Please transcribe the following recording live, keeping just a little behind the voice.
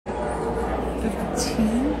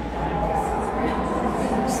18.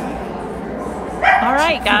 All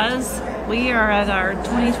right, guys. We are at our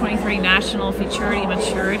 2023 National Futurity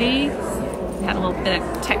Maturity. We had a little bit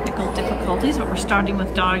of technical difficulties, but we're starting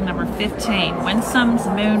with dog number 15, Winsome's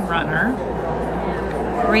Moon Runner.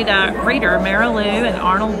 Breeder Mary Lou and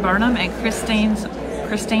Arnold Burnham and Christine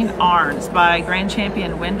Arns by Grand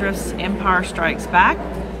Champion Windruff's Empire Strikes Back.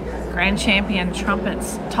 Grand Champion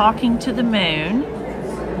Trumpets Talking to the Moon.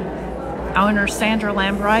 Owner Sandra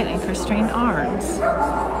Lambright and Christine Arns.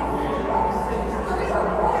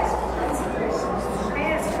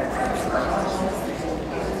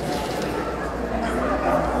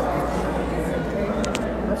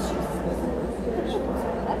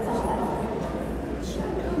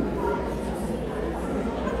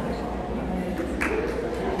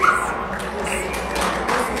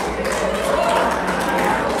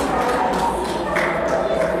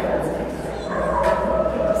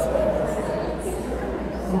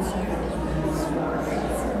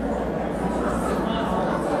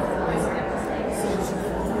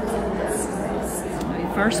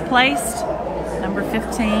 First placed, number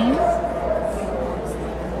 15.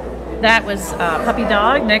 That was puppy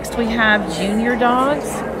dog. Next we have junior dogs.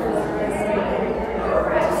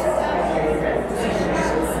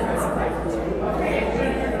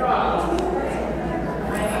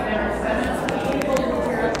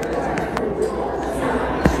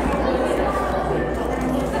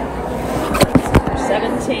 Number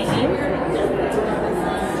 17.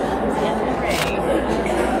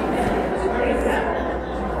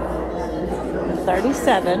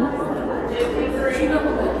 37,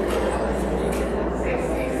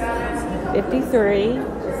 53,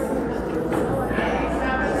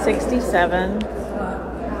 67,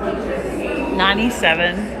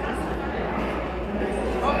 97,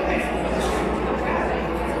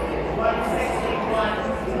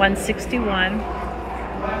 161,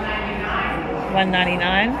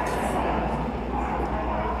 199,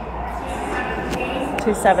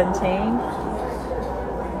 217.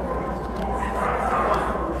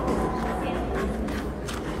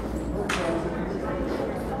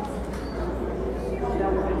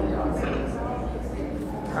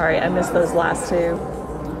 All right, I missed those last two,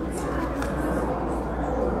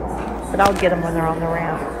 but I'll get them when they're on the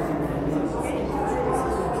ramp.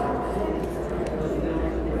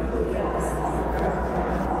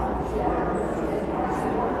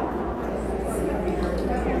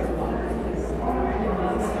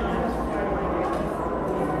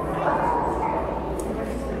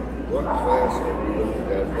 What class are we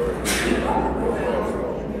looking at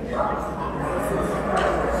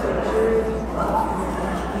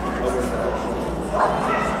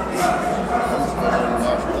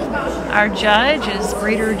Our judge is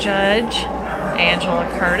breeder judge Angela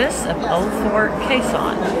Curtis of Old Fort,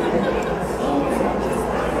 Keeshond.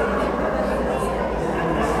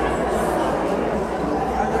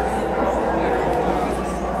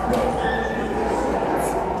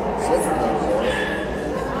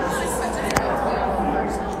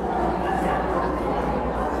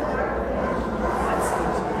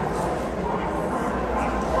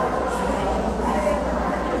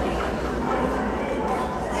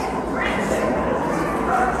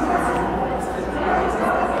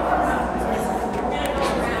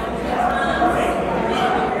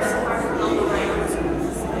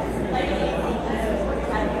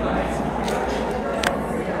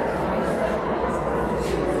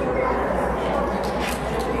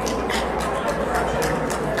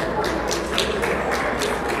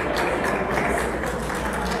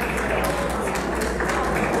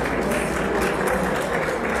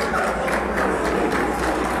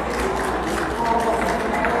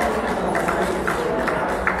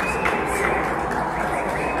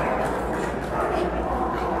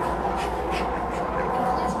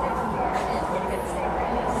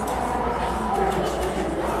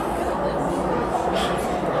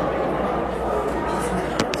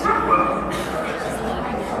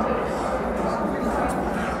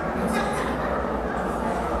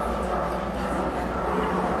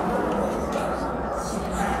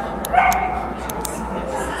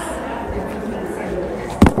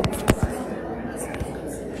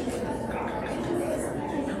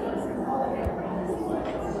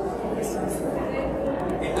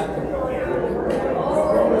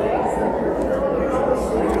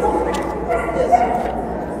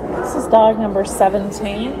 Dog number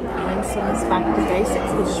 17, Winsome's Back to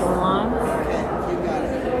Basics with Shoreline.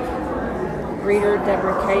 Breeder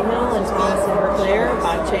Deborah Cahill and Tom Sinclair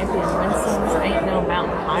by Champion Winsome's Ain't No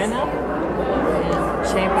Mountain High Enough. And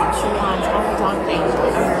Champion Shoreline's Honky Tonk Angel,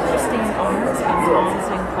 owner Christine Arns and Tom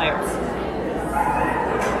Sinclair.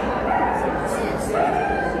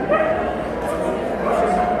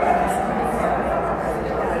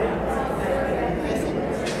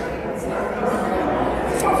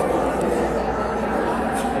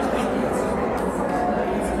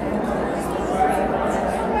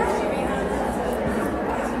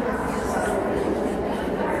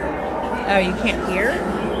 Oh, you can't hear?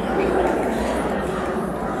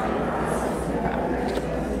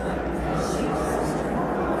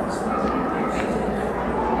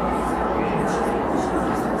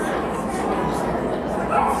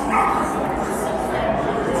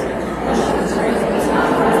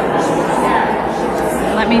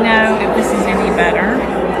 Let me know if this is any better.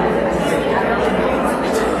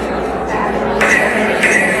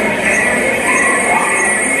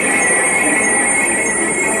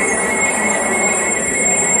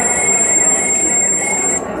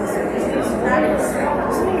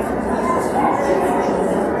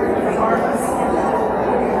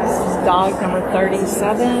 Dog number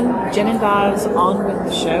 37, Jen and Dives On With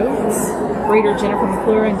The Show. Breeder Jennifer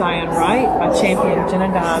McClure and Diane Wright by champion Jen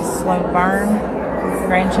and Dives Sloan Byrne.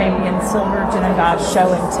 Grand champion Silver Jen and Dives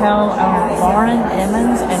Show and Tell, owner Lauren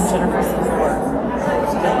Emmons and Jennifer McClure.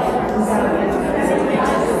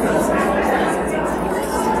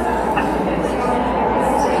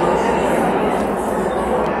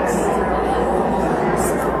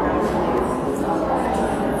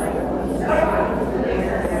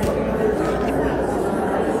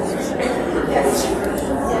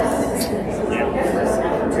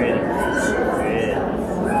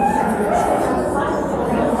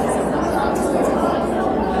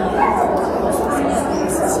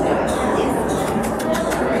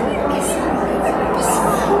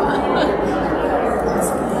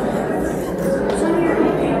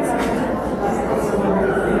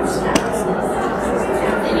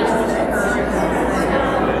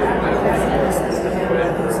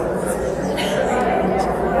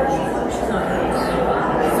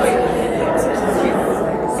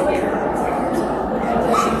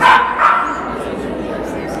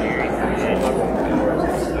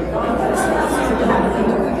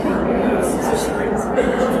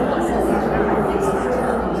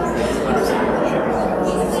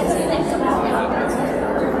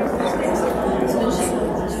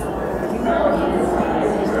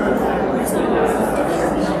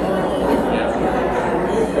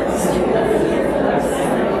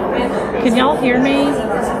 Can y'all hear me?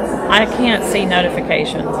 I can't see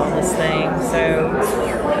notifications on this thing, so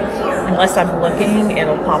unless I'm looking,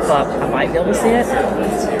 it'll pop up. I might be able to see it.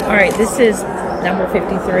 All right, this is number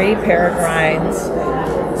 53, Peregrine's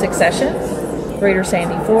Succession. Breeder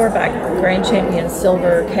Sandy 4 by Grand Champion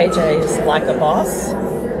Silver KJ's Like a Boss.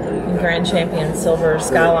 And Grand Champion Silver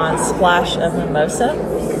Skyline Splash of Mimosa.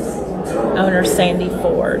 Owner Sandy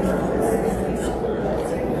Ford.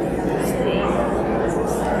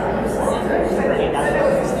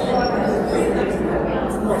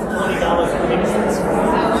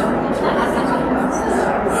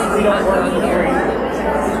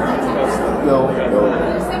 No.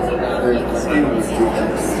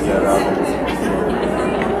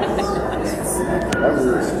 That was a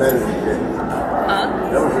Spanish game.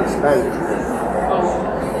 That was a Spanish game.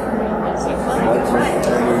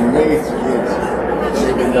 And we made kids.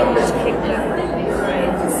 They did nothing.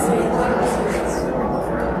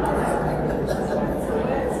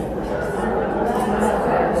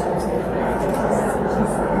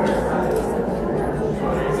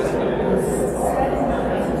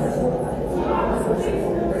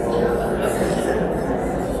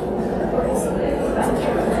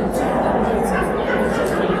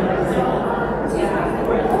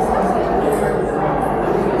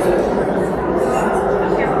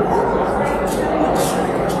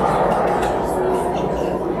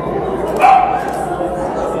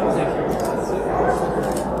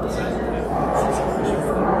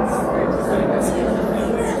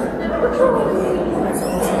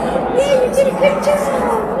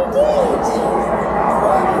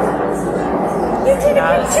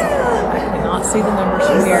 See the numbers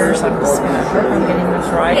from here, so I'm just going to hope I'm getting this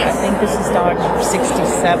right. I think this is dog number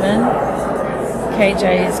 67.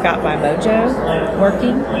 KJ's Got My Mojo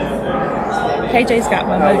working. KJ's Got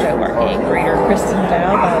My Mojo working. Breeder Kristen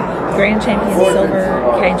Dow by Grand Champion Silver.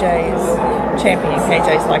 KJ's champion.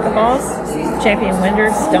 KJ's Like a Boss. Champion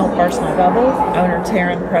Winders Don't Burst My Bubble. Owner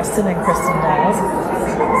Taryn Preston and Kristen Dow.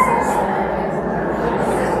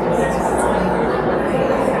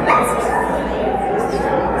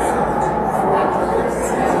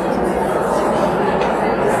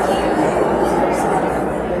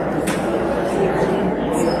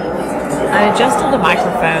 I adjusted the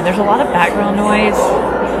microphone. There's a lot of background noise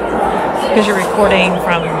because you're recording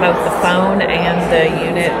from both the phone and the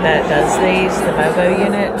unit that does these, the Movo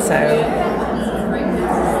unit, so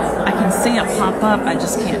I can see it pop up, I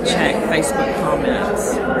just can't check Facebook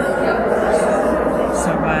comments. So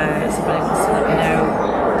somebody wants to let me know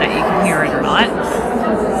that you can hear it or not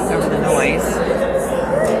over the noise.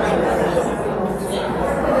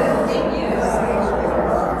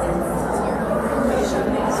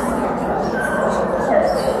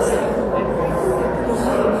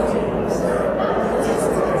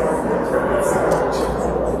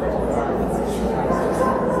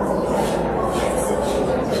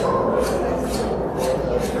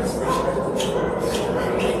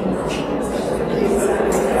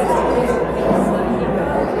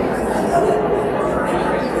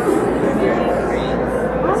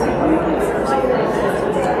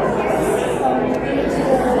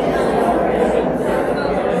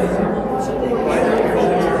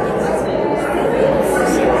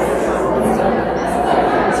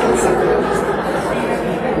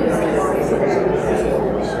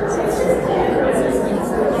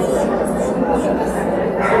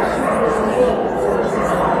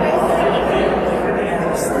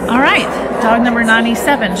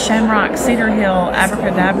 197, Shamrock Cedar Hill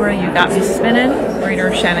Abracadabra, You Got Me Spinning.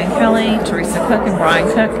 Breeder Shannon Kelly, Teresa Cook and Brian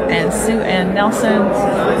Cook, and Sue Ann Nelson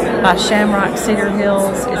by Shamrock Cedar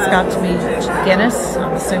Hills. It's Got to Be Guinness.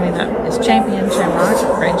 I'm assuming that is champion,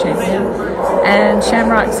 Shamrock, grand champion. And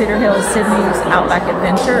Shamrock Cedar Hills Sydney's Outback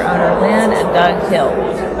Adventure, owner Lynn and Doug Hill.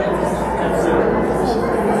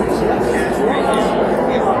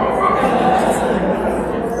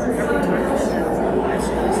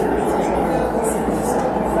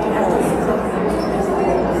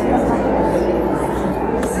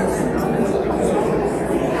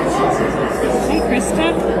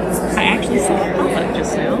 I actually saw a pop-up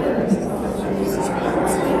just now.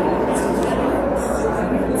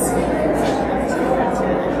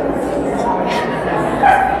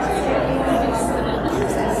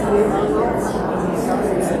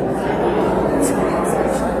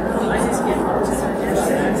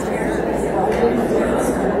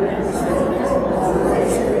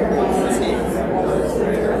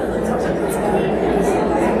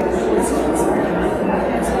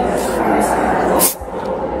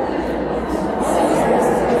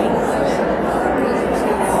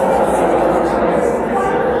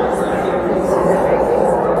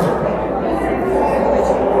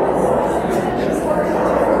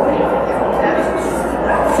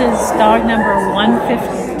 Dog number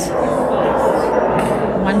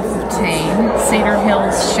 115, Cedar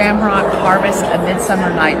Hills Shamrock Harvest, A Midsummer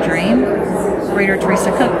Night Dream. Breeder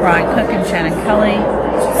Teresa Cook, Brian Cook, and Shannon Kelly.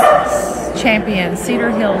 Champion Cedar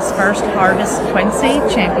Hills First Harvest Quincy.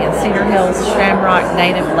 Champion Cedar Hills Shamrock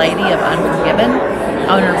Native Lady of Unforgiven.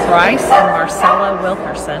 Owner Bryce and Marcella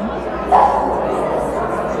Wilkerson.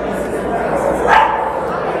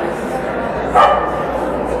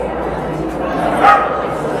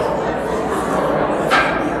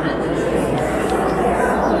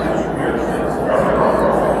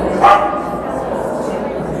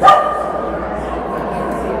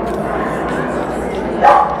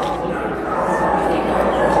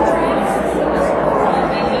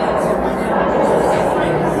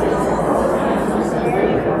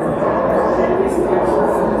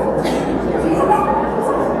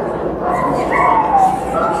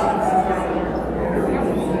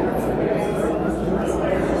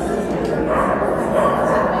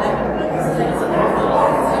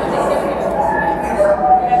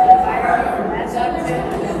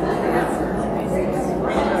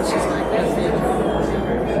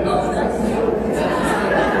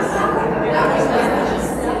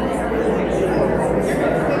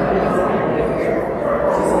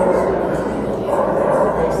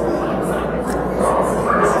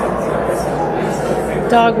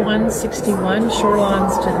 Dog 161,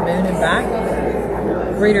 Shorelines to the Moon and Back.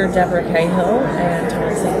 Breeder Deborah Cahill and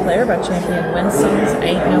Tom Sinclair by Champion Winston's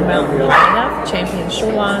Ain't No Mountain High Enough. Champion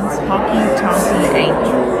Shorelines, Honky Tonk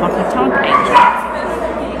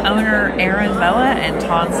Angel. Owner Aaron Moa and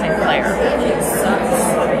Tom Sinclair.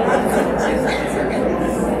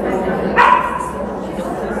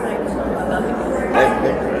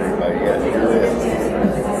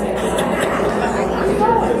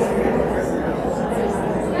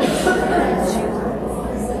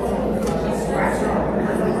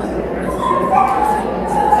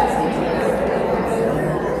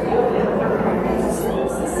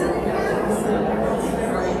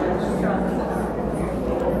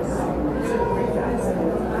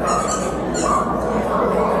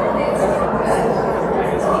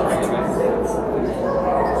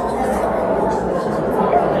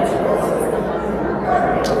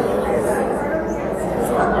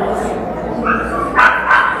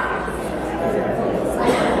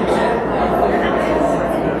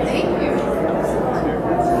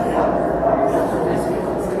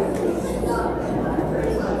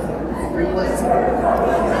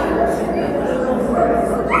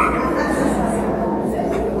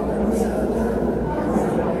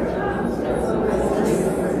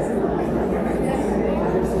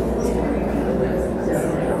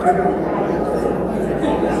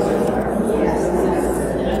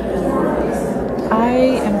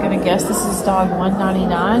 Guess this is dog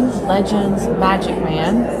 199, Legends Magic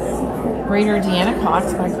Man. Breeder Deanna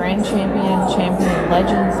Cox by Grand Champion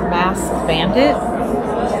Legends Masked Bandit.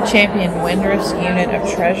 Champion Windruff's Unit of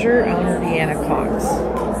Treasure, owner Deanna Cox.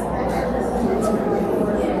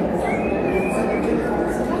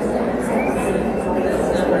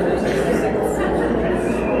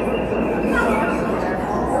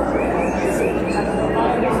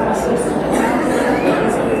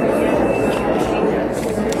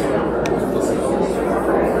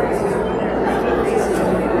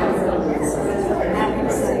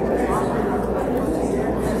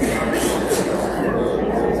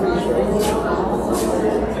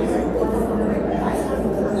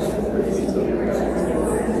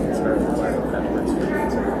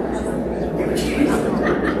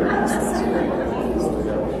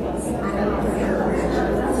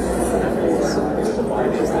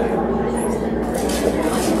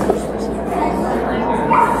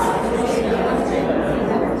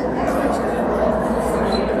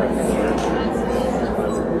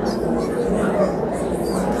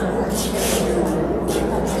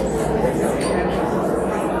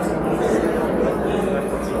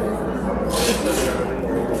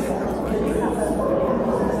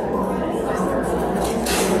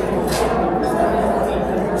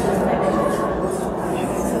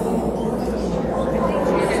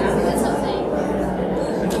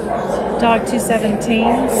 Dog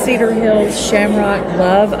 217, Cedar Hills Shamrock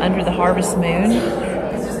Love Under the Harvest Moon.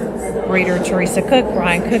 Breeder Teresa Cook,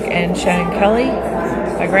 Brian Cook, and Shannon Kelly.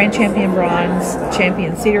 By Grand Champion Bronze,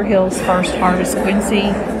 Champion Cedar Hills First Harvest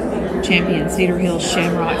Quincy, Champion Cedar Hills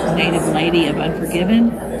Shamrock Native Lady of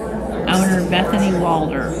Unforgiven. Owner Bethany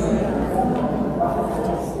Walder.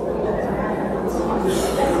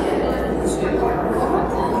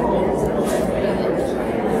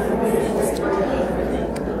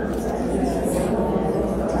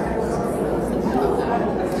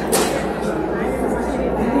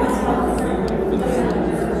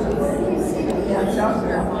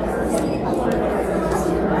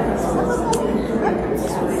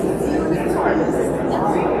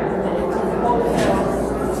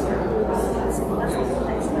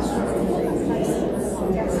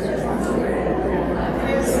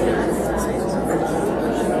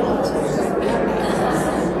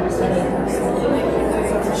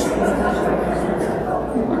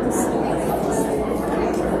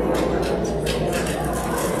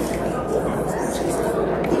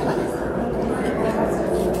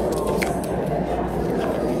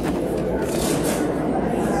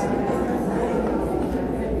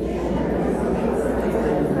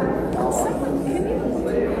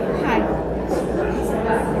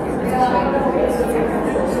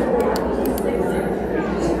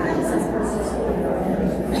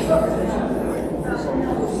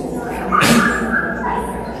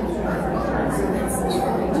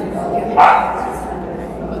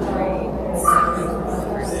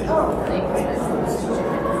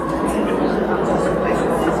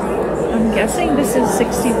 I'm guessing this is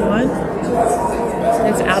 61.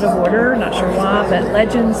 It's out of order, not sure why, but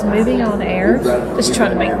Legends Moving on Air. Just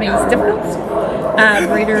trying to make things different.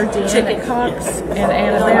 Breeder Deanna Cox and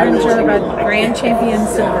Anna Behringer by Grand Champion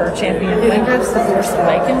Silver, Champion Windruffs, The Force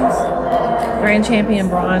Awakens. Grand Champion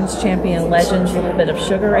Bronze, Champion Legends, A Little Bit of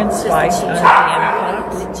Sugar and Spice under Deanna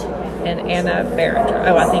Cox and Anna Behringer.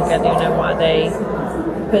 Oh, I think I do know why they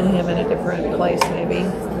put him in a different place, maybe.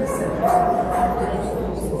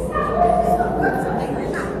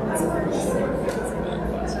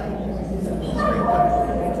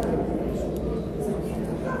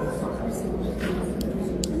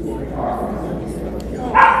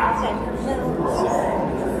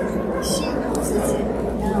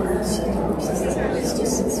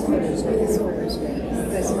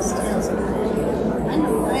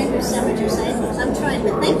 I understand what you're saying. I'm trying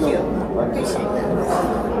to thank you. I appreciate that.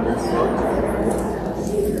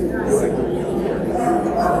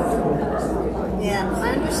 Yeah, I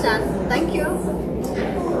understand. Thank you.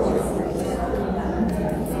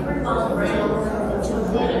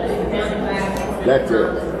 That's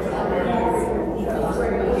it.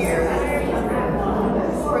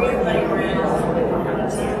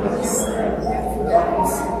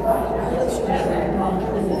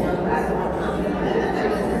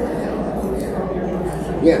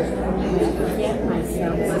 Yes.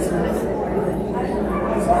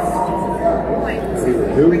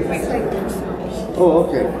 Oh,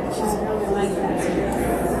 okay.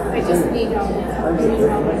 I just need all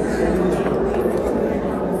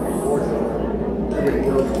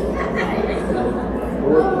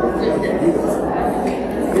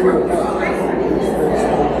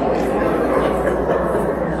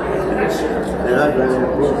And I'd rather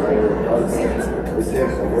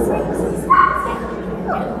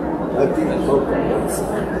I think it's okay.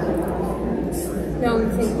 no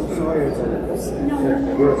thing.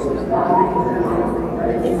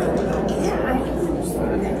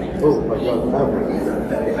 Oh my God, I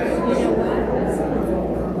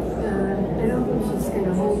don't think she's going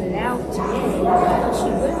to hold it out today, but she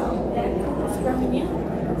will. It's coming in.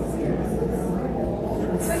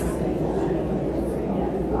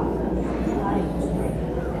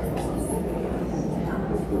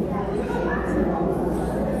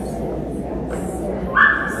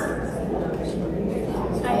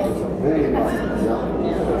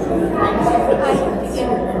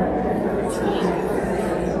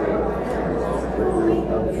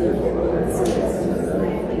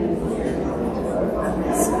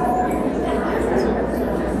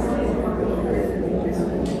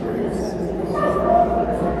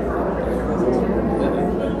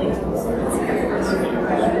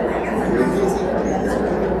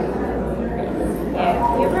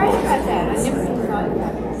 You're right about that. I never even thought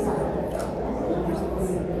about it.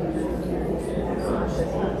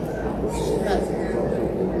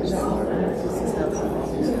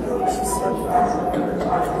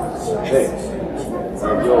 Hey,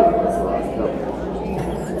 I'm Joe.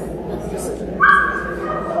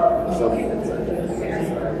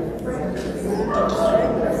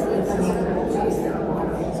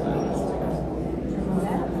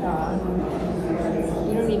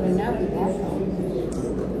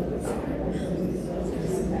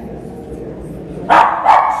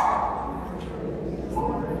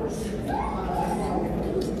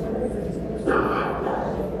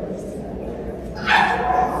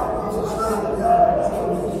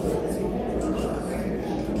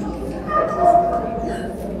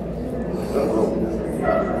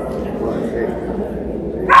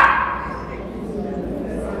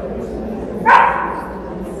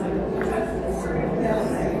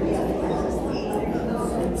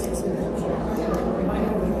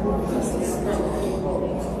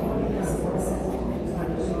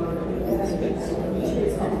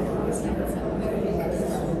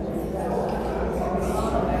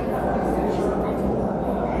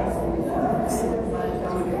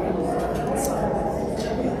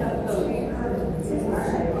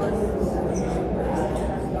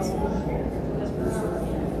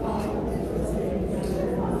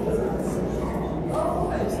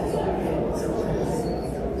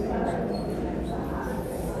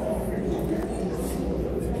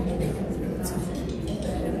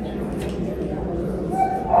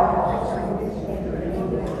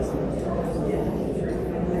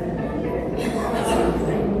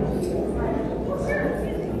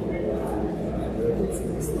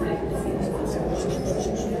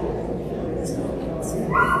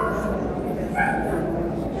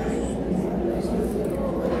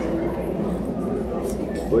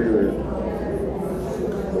 Wait a minute.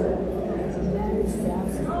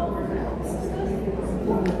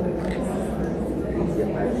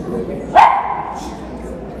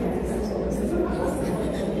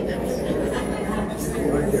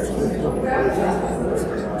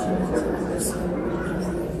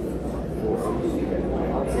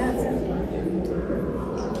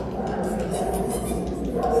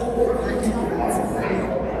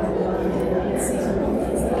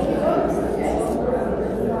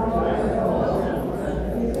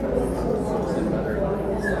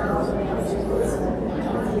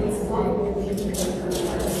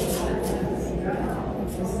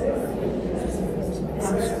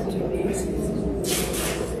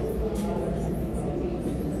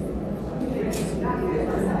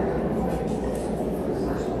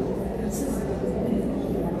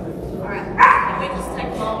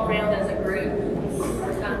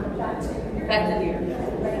 Back to here.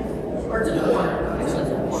 Or to the corner. Actually, to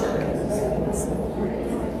the corner.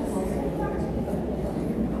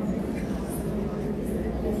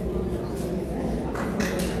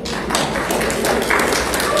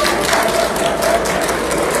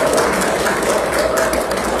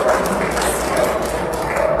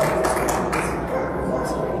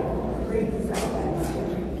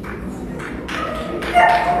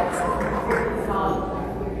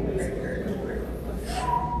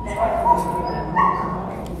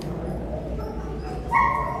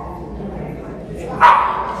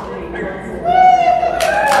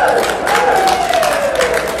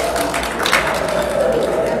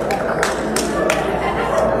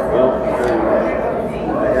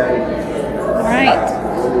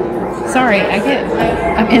 Sorry,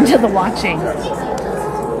 I'm into the watching.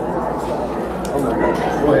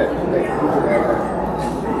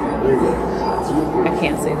 I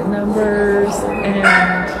can't see the numbers and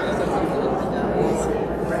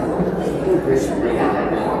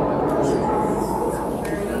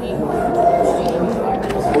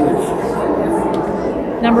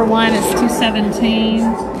number 1 is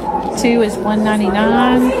 217, 2 is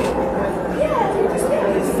 199.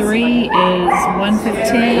 3 is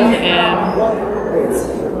 115 and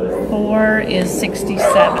 4 is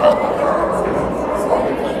 67.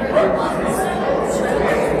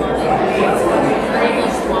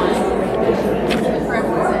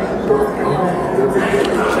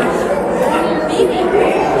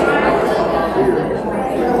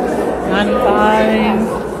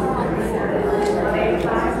 $95,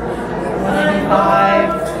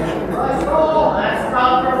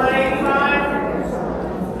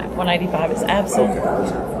 $185 is absent.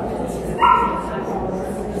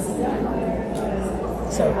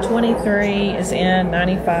 So 23 is in,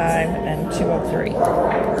 95 and 203.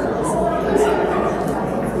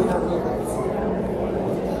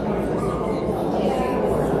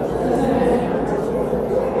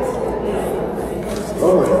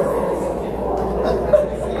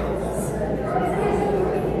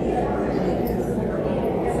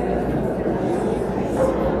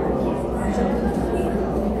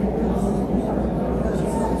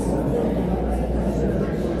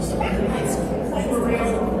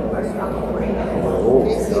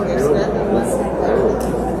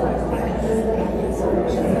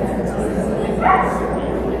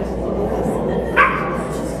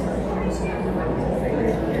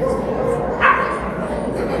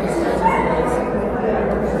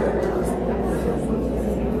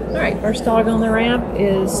 First dog on the ramp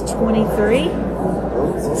is 23,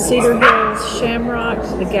 Cedar Hills Shamrock,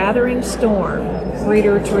 The Gathering Storm.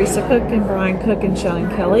 Breeder Teresa Cook and Brian Cook and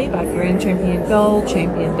Shannon Kelly by Grand Champion Gold,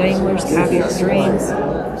 Champion Daimler's Caviar Dreams,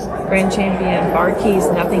 Grand Champion Barkey's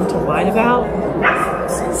Nothing to Whine About,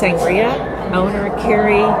 Sangria, owner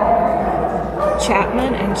Carrie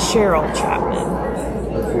Chapman and Cheryl Chapman.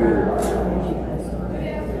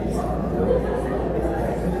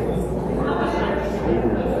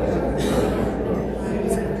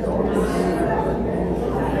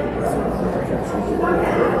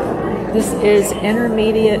 This is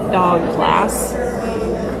intermediate dog class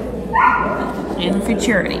in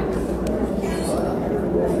Futurity.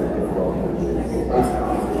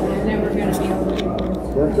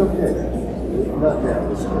 That's okay. Not now.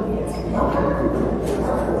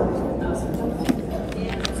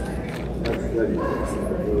 That's good.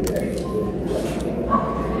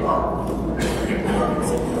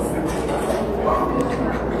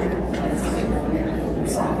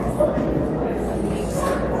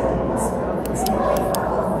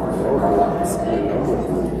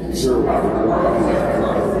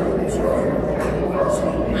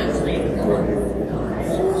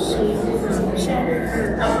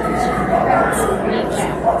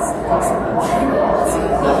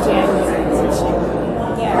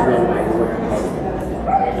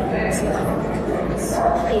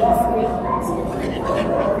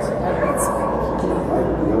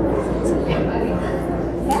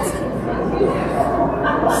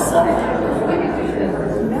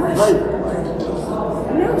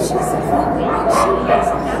 No, she's a female. She is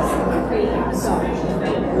absolutely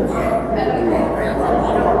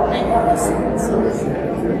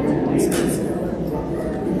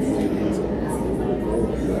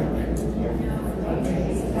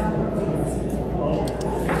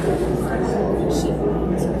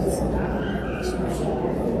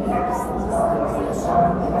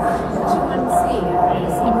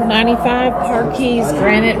Number 95, Parkey's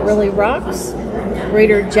Granite Really Rocks.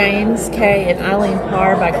 Breeder James K. and Eileen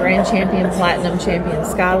Parr by Grand Champion Platinum Champion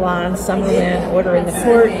Skyline, Summerlin, Order in the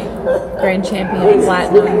Court, Grand Champion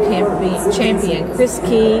Platinum Champion Chris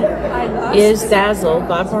Key is Dazzled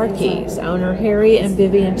by Parkey's, owner Harry and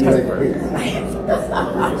Vivian Topper.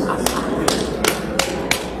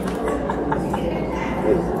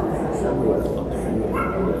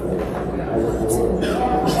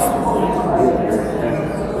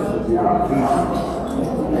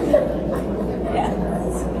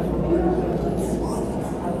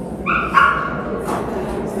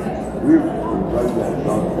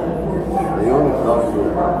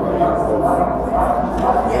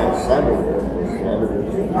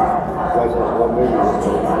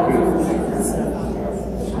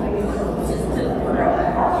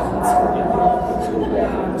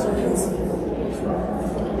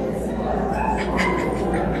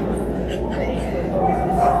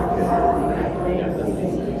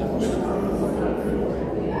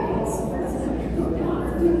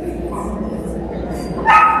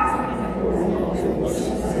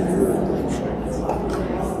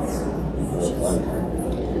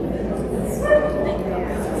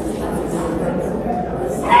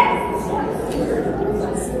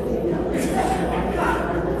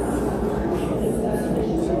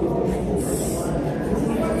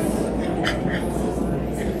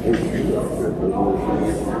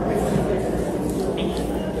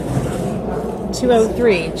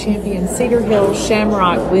 .203 Champion Cedar Hill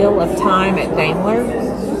Shamrock Wheel of Time at Daimler.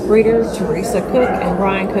 Breeder Teresa Cook and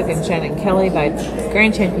Brian Cook and Shannon Kelly by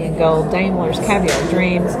Grand Champion Gold, Daimler's Caviar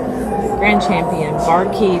Dreams, Grand Champion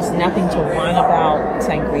Barkey's Nothing to Whine About,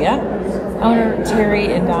 Sangria, owner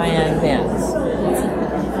Terry and Diane Benz.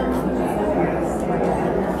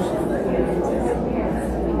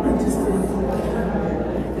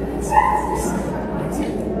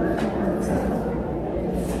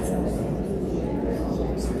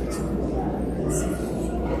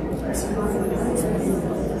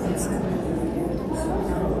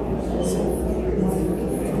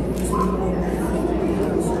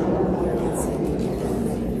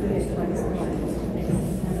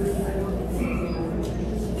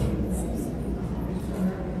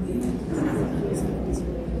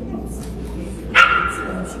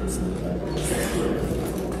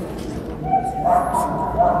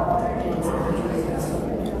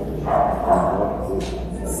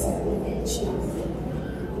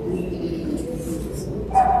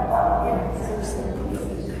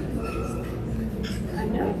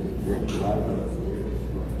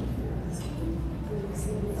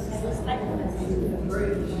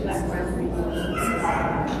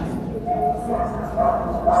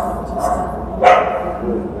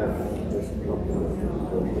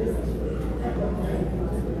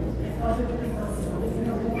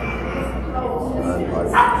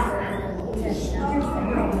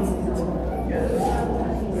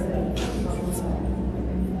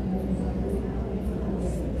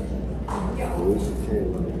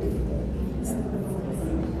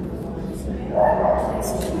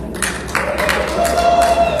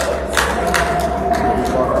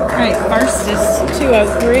 Alright, first is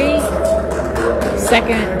 203,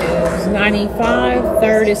 second is 95,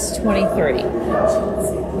 third is 23.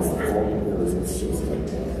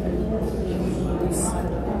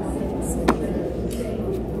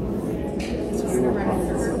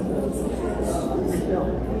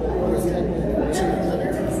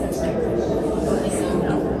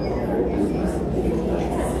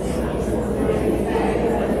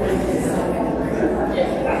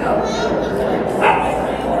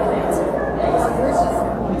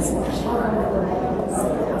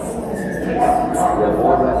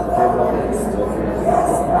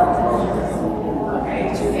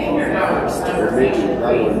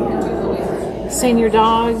 Senior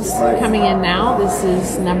dogs coming in now. This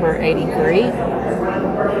is number 83. And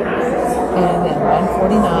then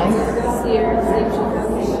 149.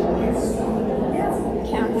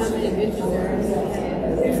 Count how many visitors.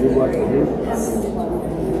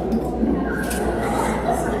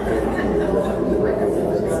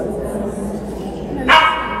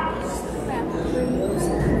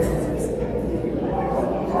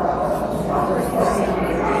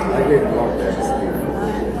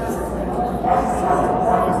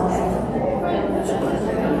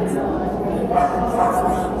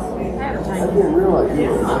 I didn't realize you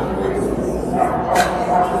were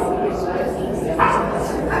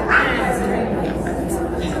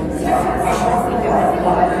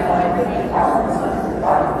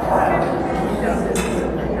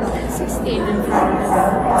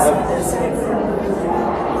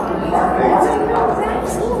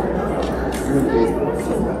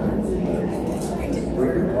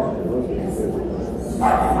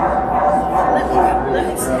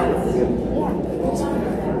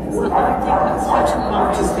Well, I think that's such a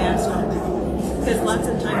quality fast on because lots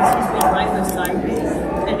of times he's been right beside me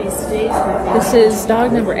and he stays with me. This is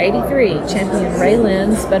dog number 83, champion Ray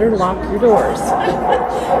Lynn's Better Lock Your Doors.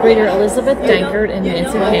 Breeder Elizabeth Dankert and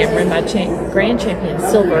Nancy Cameron by Grand Champion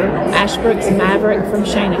Silver, Ashbrook's Maverick from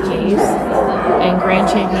Shana Keys, and Grand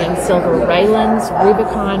Champion Silver Ray Lynn's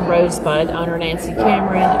Rubicon Rosebud, owner Nancy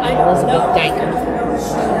Cameron and Elizabeth Dankert.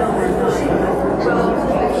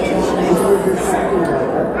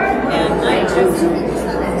 And I just turn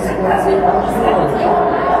it out.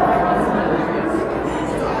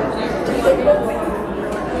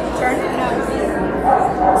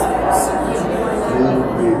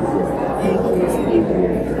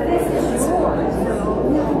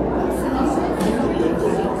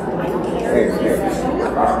 Hey,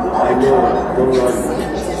 I know, don't run.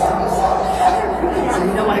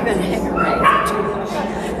 No, I've been hanging around.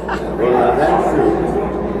 Well, now that's true.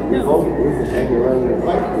 You both we can hang around your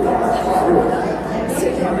bike.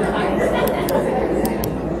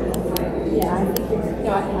 Yeah, I think it's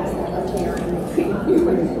got has like a tear in it.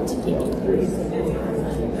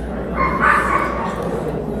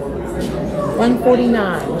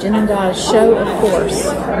 149, Jen and Dye's Show of Force.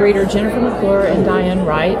 Breeder Jennifer McClure and Diane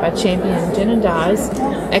Wright by Champion Jen and Dye's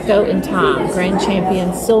Echo in Time. Grand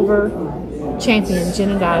Champion Silver, Champion Jen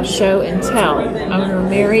and Dye's Show and Tell. Owner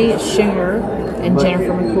Mary Schinger and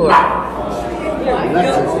Jennifer McClure.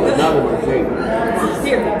 That's another mistake.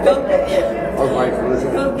 Here, go get Or vice versa.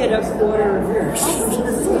 Go get a quarter of your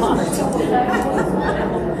slot.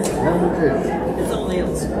 It's only a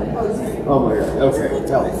slot. Oh my God. Okay,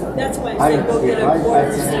 tell me. That's why I said go get a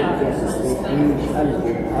quarter slot.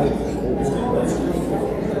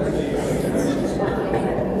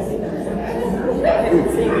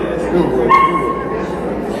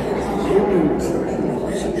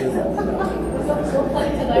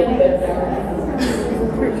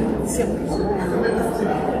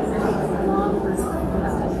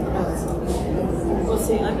 Well,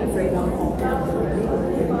 see, I'm afraid I'll fall down.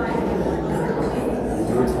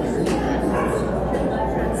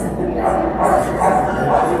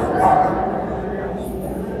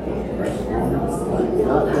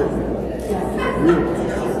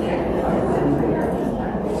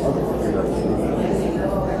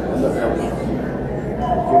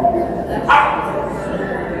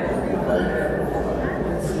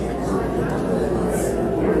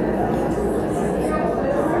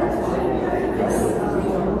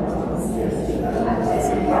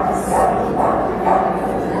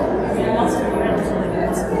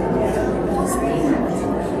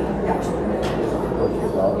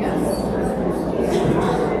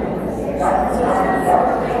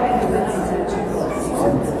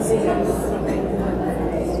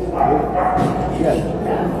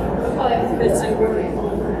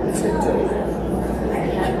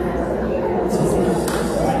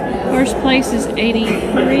 First place is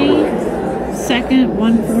 83, second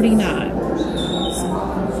 149.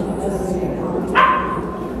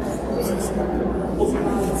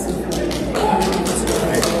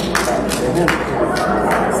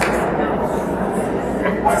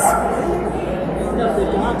 No, the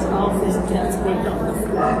dog's off his dad's big on the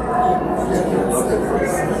floor.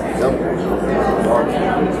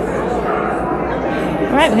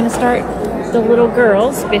 All right, we're going to start the little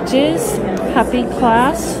girls, bitches, puppy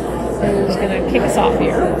class. Who's going to kick us off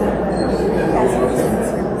here?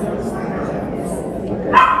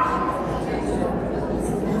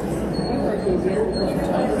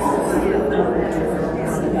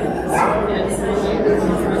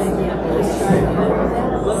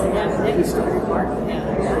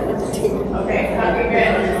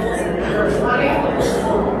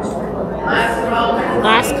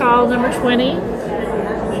 Last call, number 20.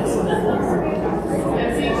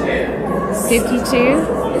 52.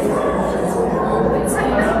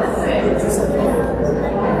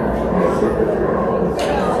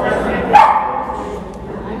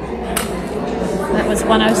 That was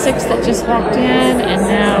 106 that just walked in, and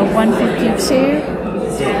now 152.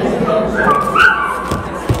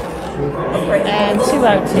 And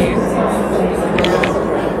 202.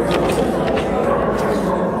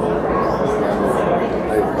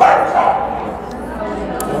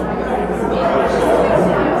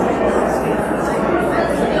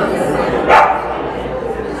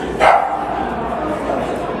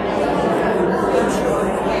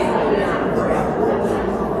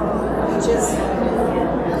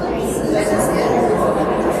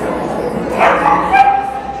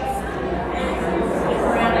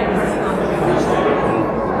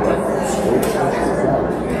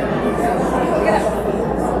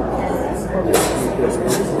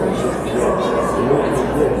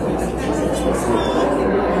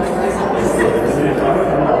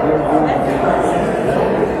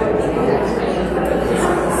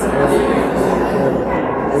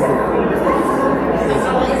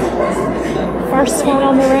 First one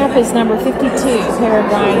on the ramp is number 52,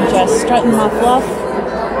 Peregrine Just Strutting My Fluff.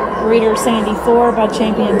 Breeder Sandy 4 by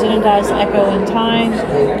champion Denadice Echo in Time.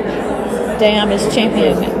 Dam is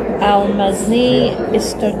champion Almazni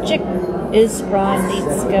Istochik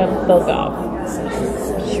Izranitska Bogov.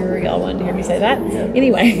 Sure y'all wanted to hear me say that.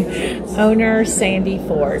 Anyway, owner Sandy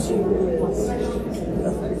Ford.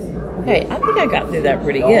 Hey, I think I got through that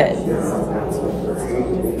pretty good.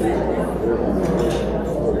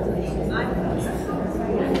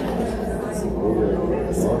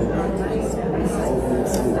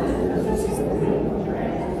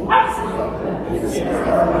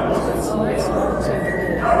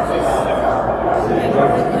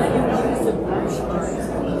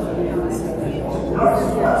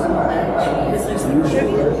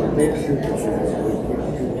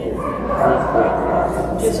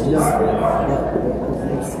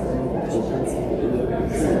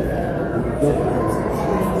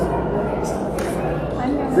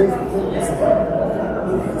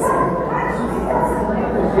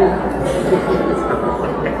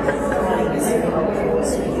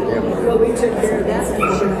 Well, we took care of that.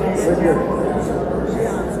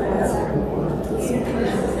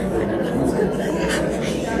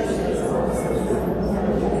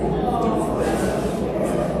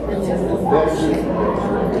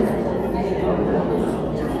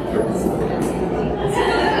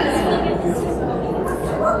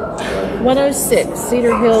 .106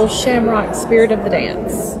 Cedar Hill Shamrock Spirit of the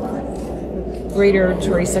Dance. Breeder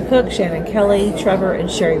Teresa Cook, Shannon Kelly, Trevor and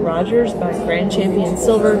Sherry Rogers by Grand Champion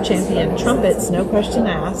Silver, Champion Trumpets, No Question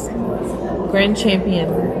Asked. Grand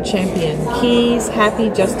Champion Keys, Happy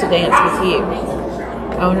Just to Dance with You.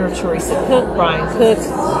 Owner Teresa Cook, Brian Cook,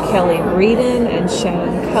 Kelly Breeden, and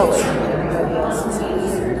Shannon Kelly.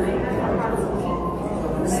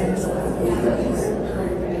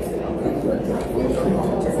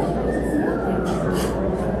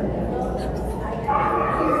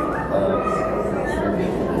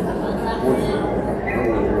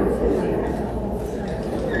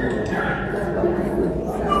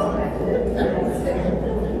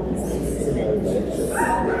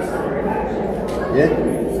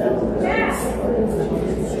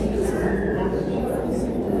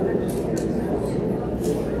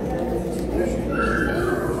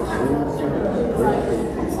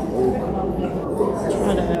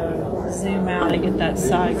 That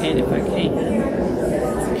side gate if I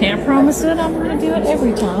can. Can't promise it, I'm going to do it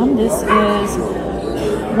every time. This is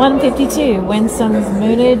 152, Winsome's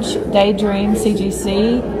Moonage, Daydream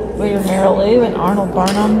CGC, Breeder Merrill Lou and Arnold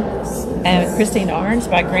Burnham and Christine Arns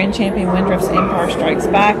by Grand Champion Windruff's Empire Strikes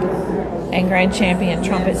Back and Grand Champion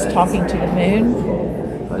Trumpets Talking to the Moon.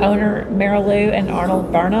 Owner Merrill Lou and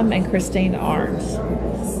Arnold Burnham and Christine Arns.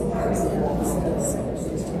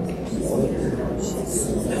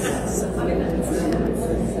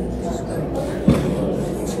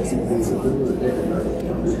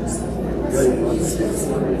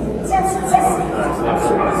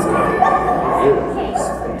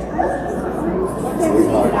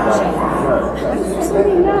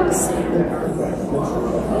 Somebody knows.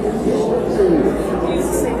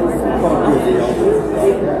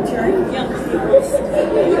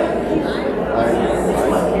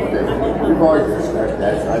 We've already discussed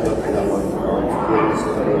that. I looked it up on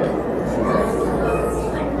But I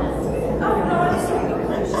kind of think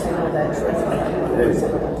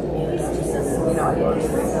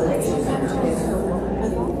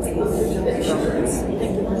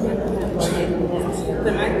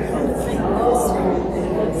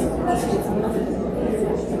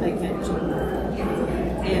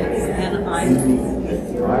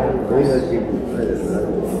I can't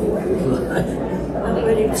and I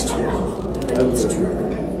But it's true. It's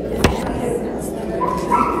true.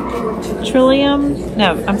 Trillium,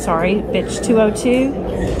 no, I'm sorry, bitch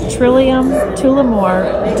 202. Trillium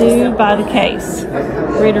Tullamore, Due by the Case.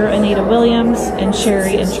 Reader Anita Williams and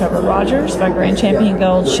Sherry and Trevor Rogers by Grand Champion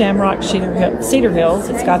Gold Shamrock Cedar Hills.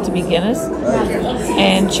 It's got to be Guinness.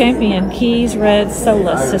 And Champion Keys Red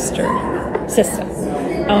Sola Sister.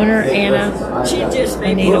 Owner Anna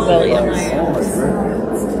Anita Williams.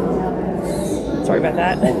 Sorry about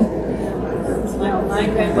that. my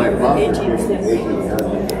grandmother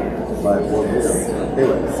 1870.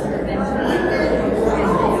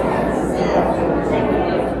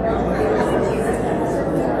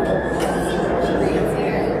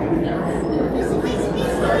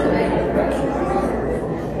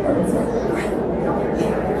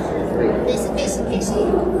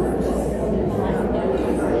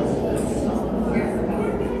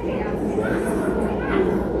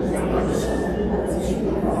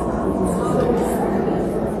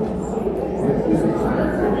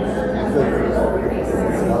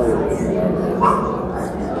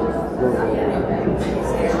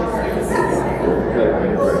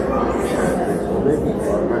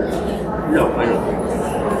 No, I don't. No.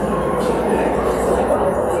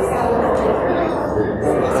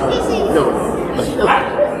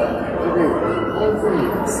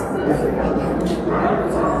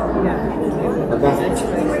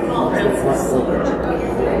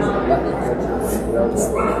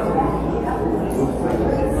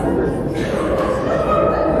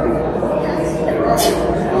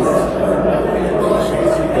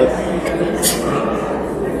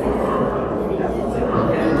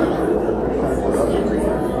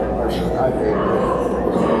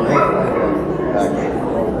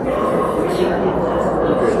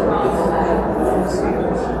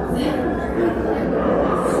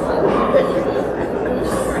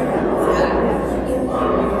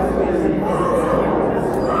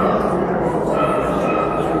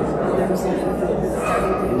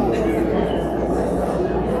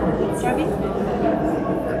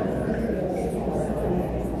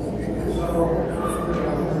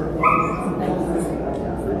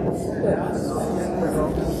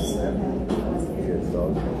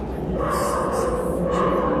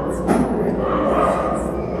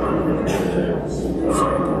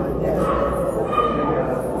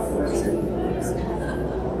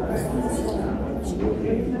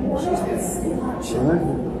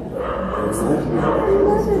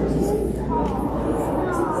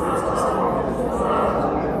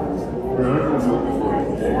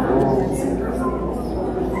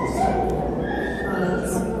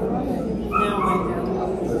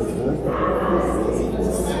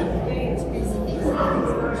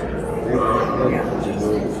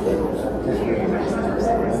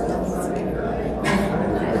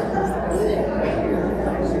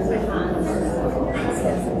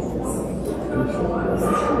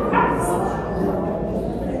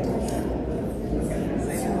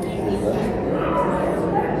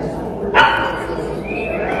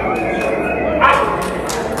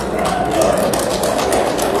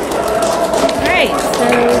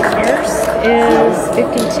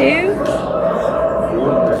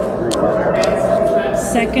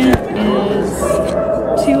 Second is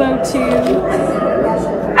 202.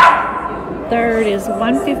 Third is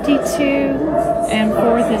 152. And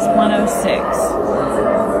fourth is 106.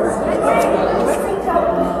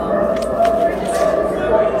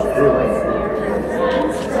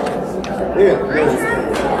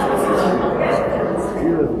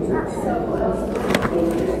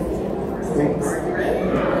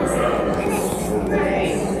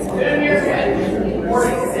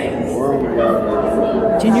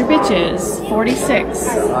 Junior bitches, 46,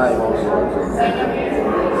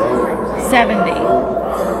 70,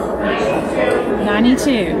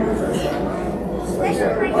 92,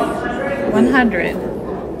 100.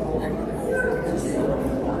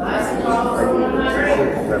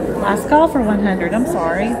 Last call for 100, I'm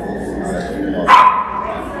sorry.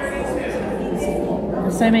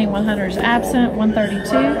 Assuming 100 is absent,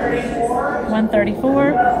 132,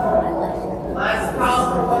 134,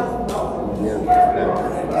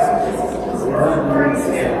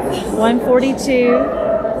 142,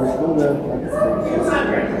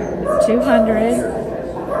 200,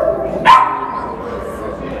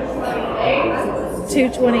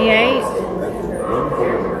 228.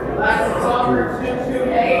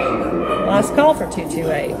 Last call for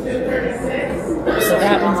 228. So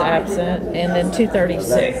that one's absent. And then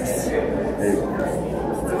 236.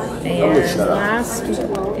 And last is...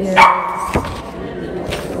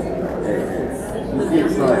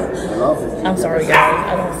 I'm sorry, guys.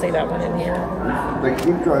 I don't see that one in here.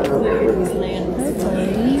 Hopefully,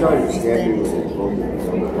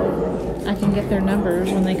 I can get their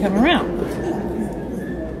numbers when they come around.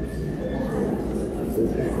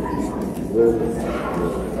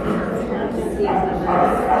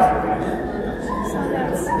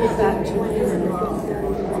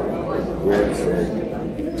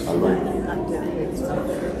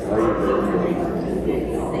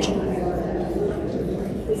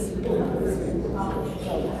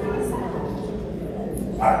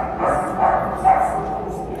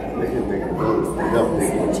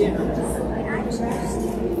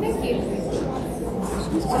 Thank you.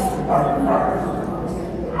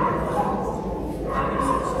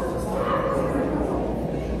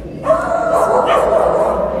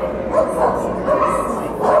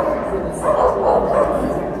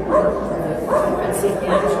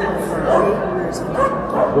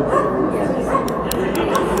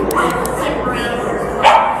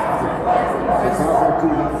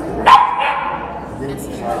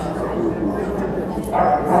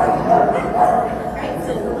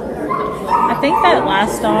 I think that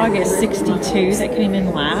last dog is 62 that came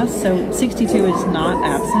in last, so 62 is not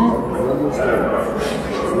absent.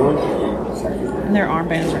 And their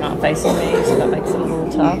armbands are not facing me, so that makes it a little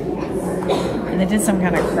tough. And they did some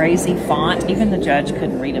kind of crazy font. Even the judge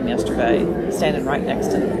couldn't read them yesterday, standing right next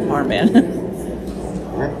to the armband.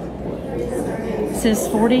 This is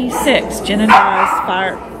 46, Jen and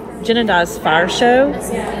Di's Fire Show.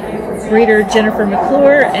 Breeder Jennifer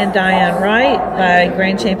McClure and Diane Wright by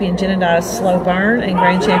Grand Champion Jen and Di's Slow Burn and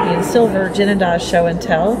Grand Champion Silver Jen and Di's Show and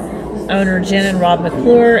Tell. Owner Jen and Rob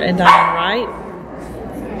McClure and Diane Wright.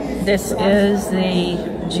 This is the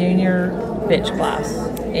junior bitch class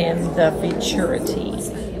in the Futurity.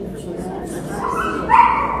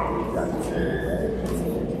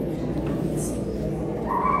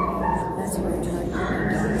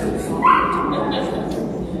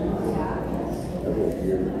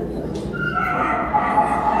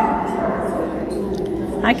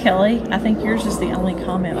 Hi, Kelly. I think yours is the only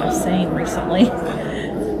comment I've seen recently.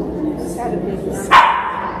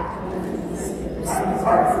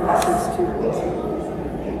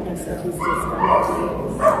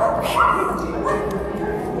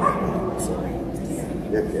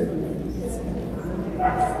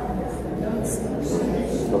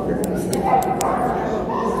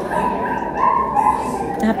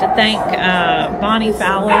 I have to thank Bonnie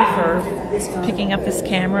Fowler for picking up this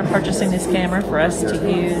camera, purchasing this camera for us to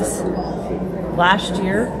use last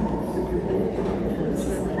year,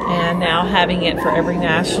 and now having it for every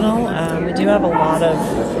national. We do have a lot of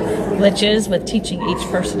glitches with teaching each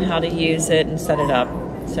person how to use it and set it up,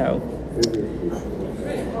 so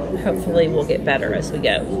hopefully we'll get better as we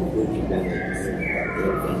go.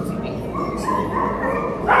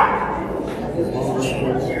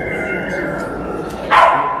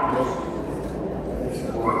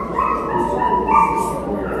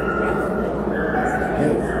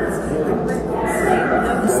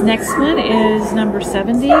 This next one is number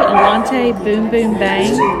 70, Alante Boom Boom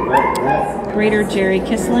Bang. Breeder Jerry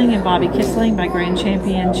Kissling and Bobby Kissling by Grand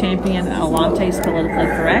Champion Alante's Politically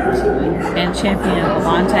Correct and Champion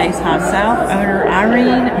Alante's High South. Owner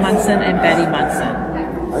Irene Munson and Betty Munson.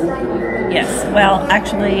 Yes, well,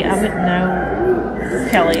 actually, I wouldn't know,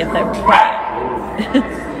 Kelly, if they were quiet.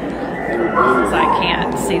 Because I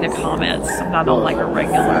can't see the comments. I'm not on like a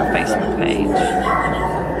regular Facebook page.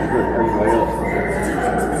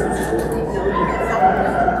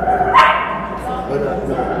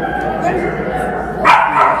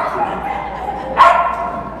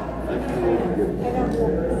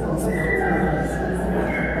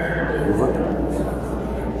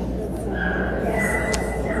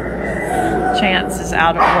 Chance is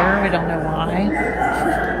out of order. We don't know why.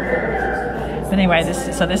 But anyway, this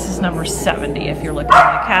is number 70 if you're looking in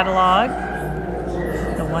the catalog.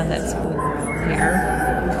 The one that's here.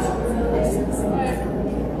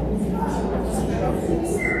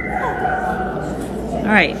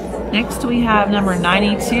 All right, next we have number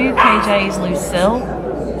 92, KJ's Lucille.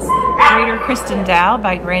 Breeder Kristen Dow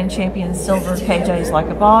by Grand Champion Silver KJ's Like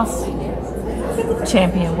a Boss.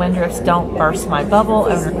 Champion Windriff's Don't Burst My Bubble,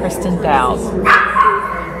 owner Kristen Dow.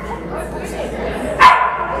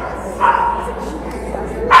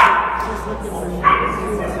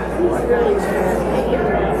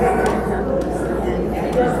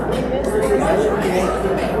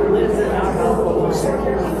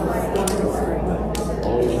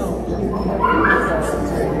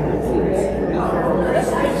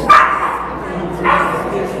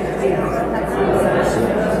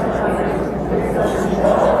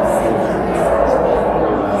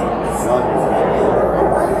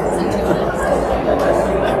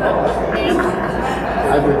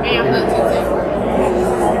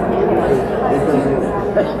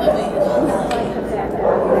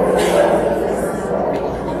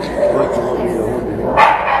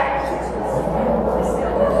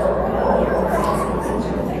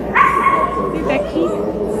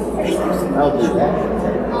 I'll do that.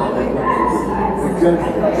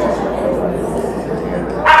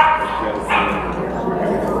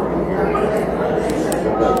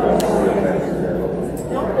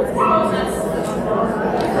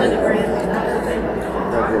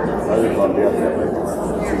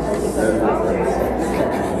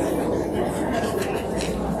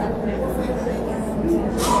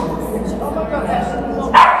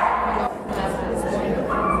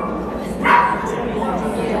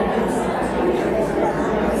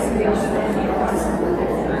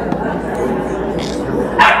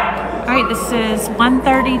 Alright, this is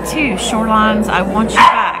 132, Shoreline's I Want You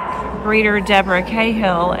Back. Breeder Deborah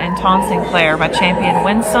Cahill and Tom Sinclair by Champion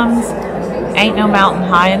Winsome's Ain't No Mountain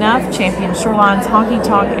High Enough. Champion Shoreline's Honky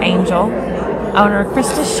Tonk Angel. Owner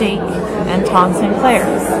Krista Sheik and Tom Sinclair.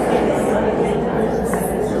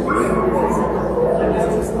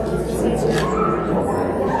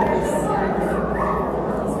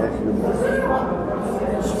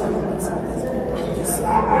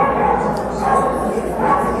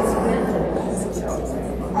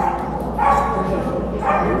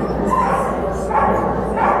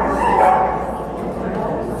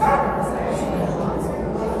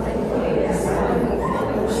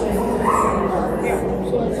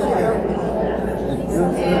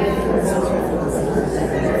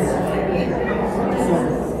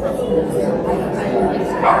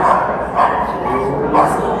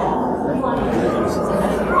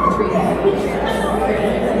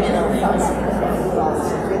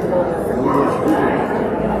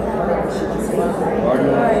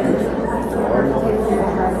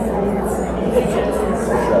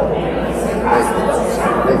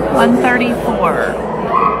 134.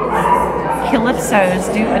 Calypso's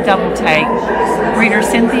Do a Double Take. Breeder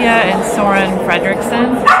Cynthia and Soren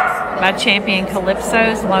Fredrickson. By Champion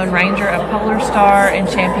Calypso's Lone Ranger of Polar Star and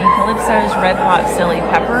Champion Calypso's Red Hot Silly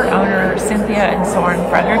Pepper. Owner Cynthia and Soren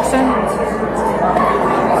Fredrickson.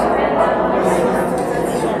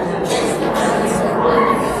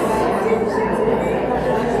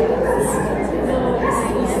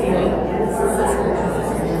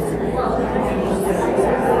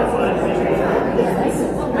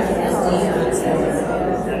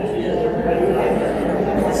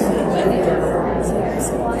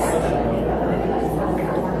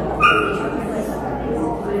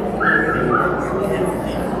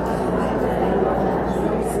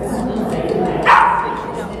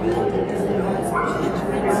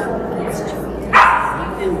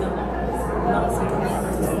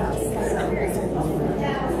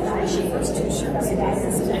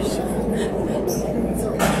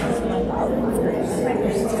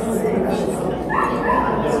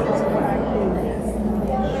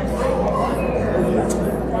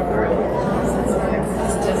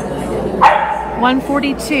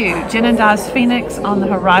 142, Jennifer's Phoenix on the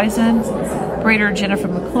Horizon. Breeder Jennifer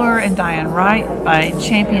McClure and Diane Wright. By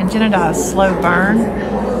Champion Jennifer's Slow Burn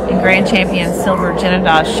and Grand Champion Silver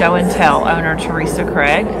Jennifer's Show and Tell. Owner Teresa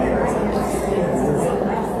Craig.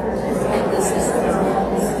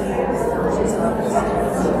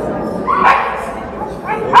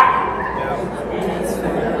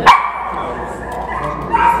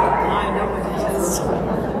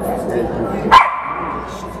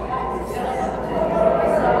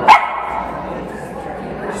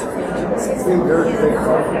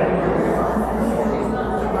 143.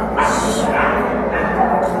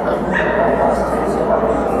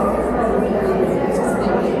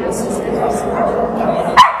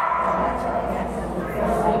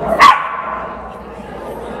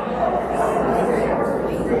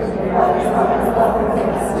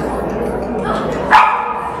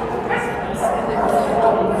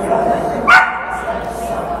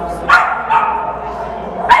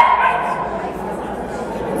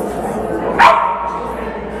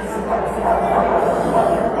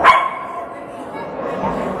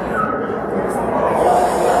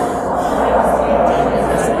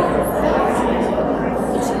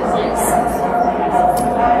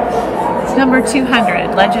 Over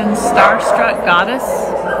 200, Legends Starstruck Goddess,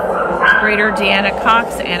 breeder Deanna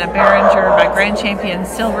Cox, Anna Behringer, by Grand Champion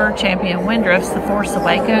Silver, Champion Windriff's The Force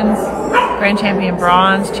Awakens, Grand Champion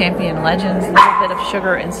Bronze, Champion Legends, Little Bit of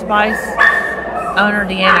Sugar and Spice, owner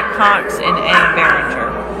Deanna Cox and Anna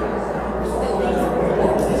Behringer.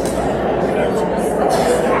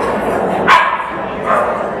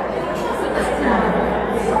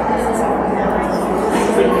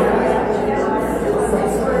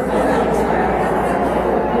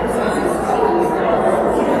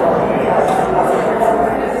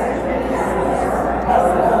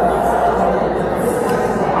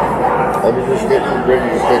 Let me just get you ready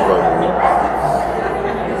to take over.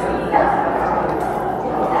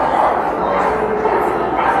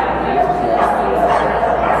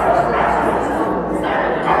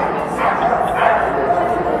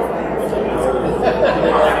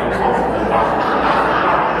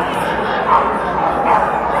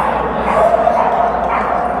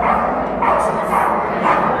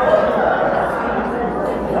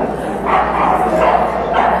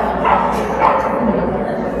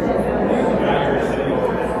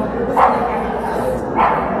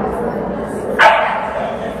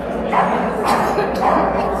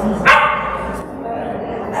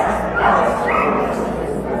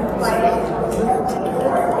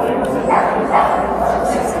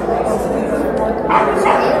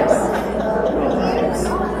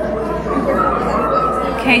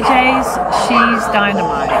 KJ's She's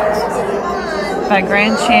Dynamite by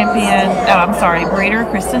Grand Champion, breeder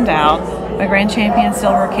Kristen Dowd, by Grand Champion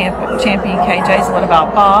Silver Champion KJ's What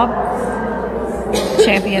About Bob,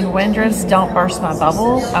 Champion Windriff's Don't Burst My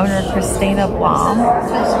Bubble, owner Christina Blom.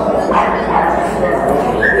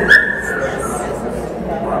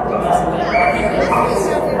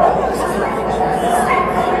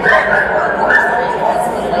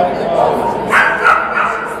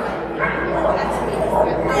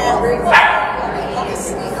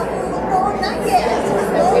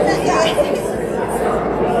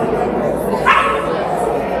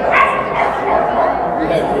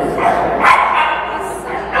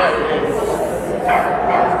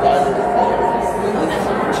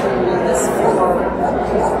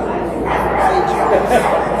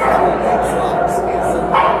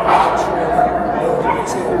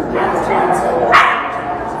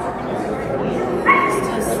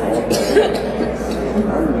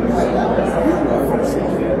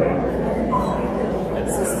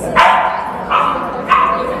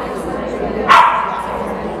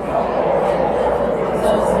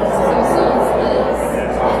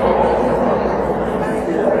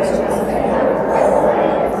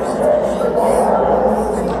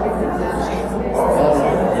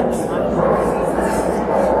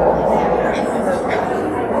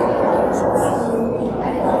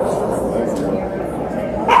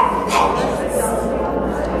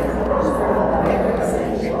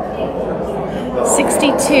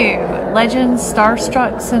 Legends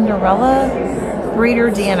Starstruck Cinderella,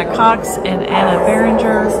 breeder Deanna Cox and Anna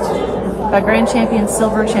Behringer, by Grand Champion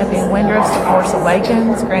Silver, Champion Windriff's The Force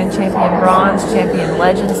Awakens, Grand Champion Bronze, Champion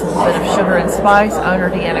Legends, A Little Bit of Sugar and Spice,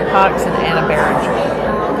 owner Deanna Cox and Anna Behringer.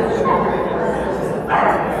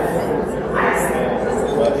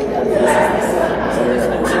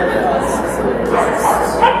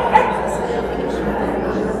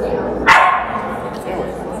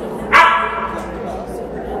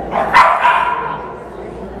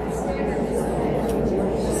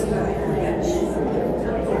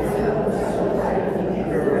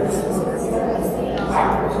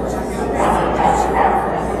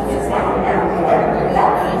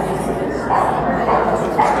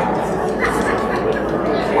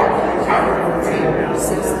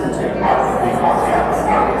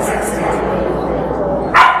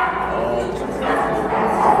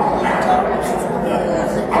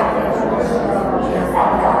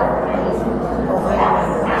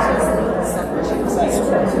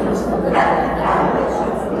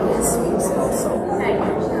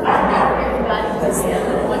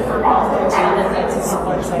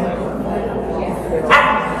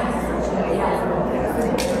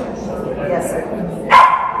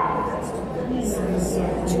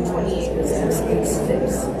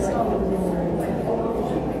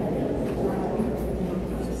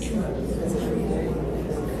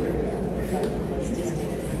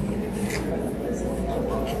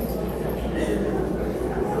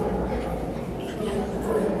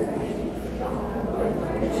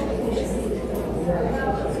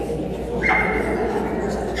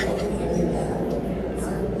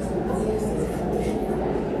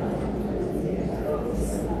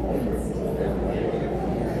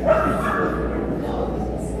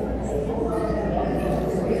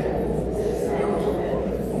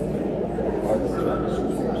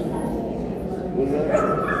 Okay,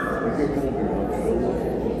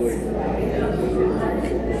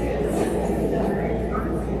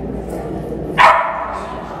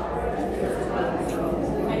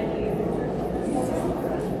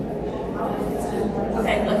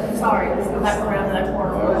 look, sorry. Let's go back around to that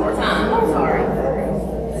corner one more time. I'm sorry.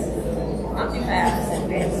 Not too fast.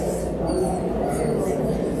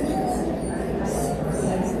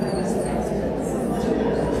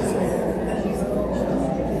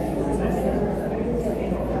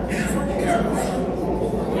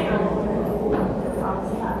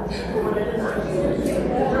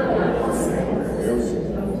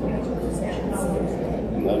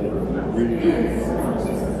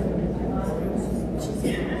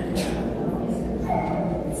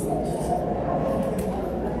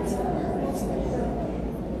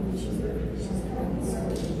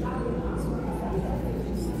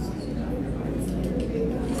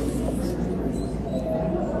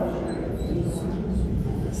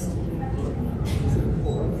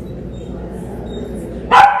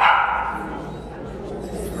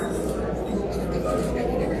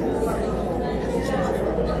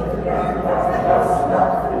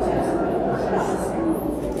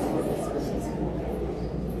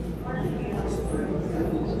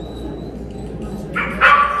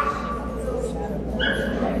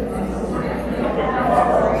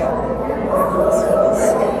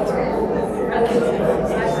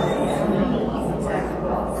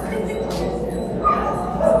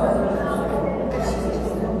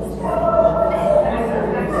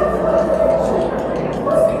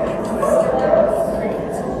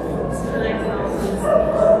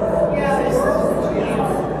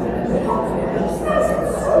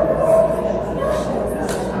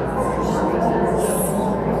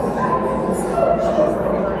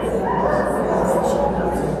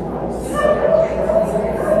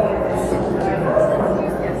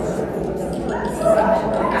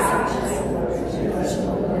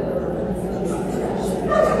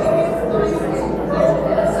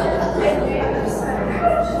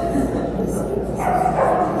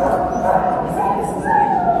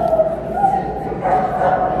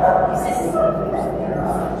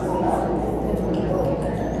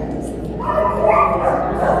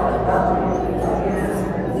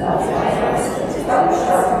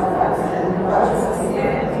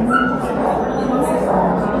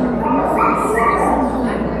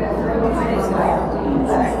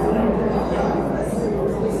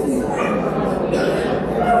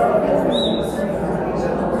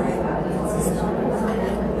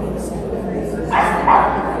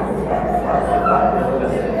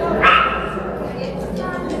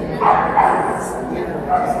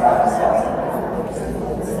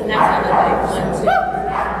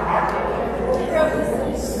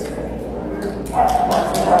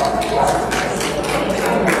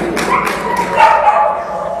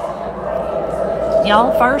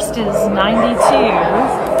 Y'all, first is 92.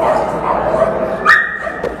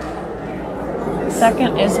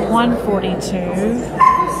 Second is 142.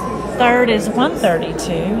 Third is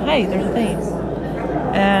 132. Hey, there's a theme.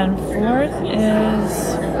 And fourth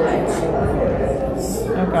is,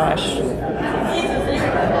 oh gosh,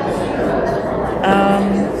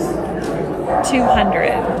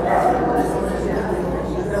 200.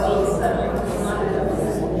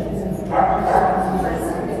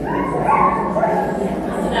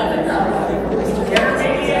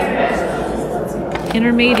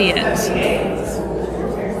 Intermediate,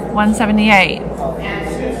 178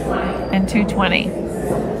 and 220.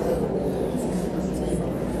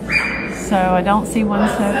 So I don't see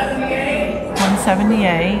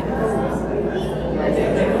 178.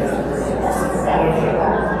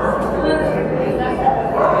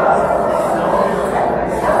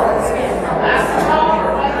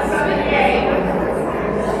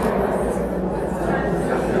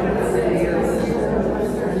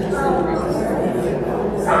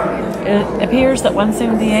 It appears that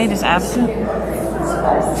 178 is absent.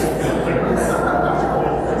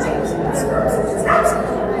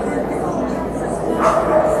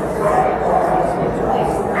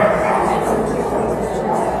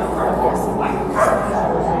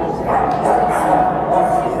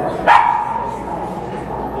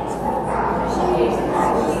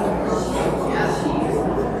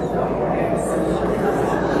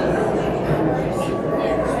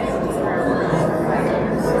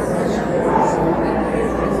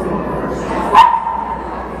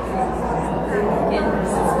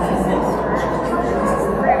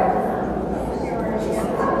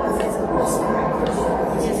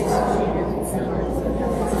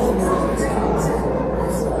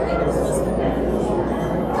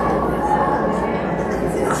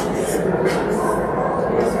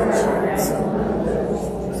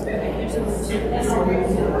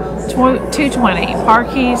 220.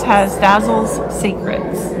 Parkees has Dazzle's Secret.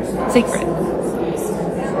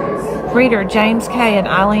 Breeder James K. and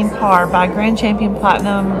Eileen Parr by Grand Champion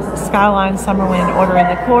Platinum Skyline Summerwind Order in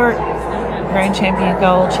the Court. Grand Champion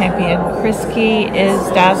Gold Champion Chris Key is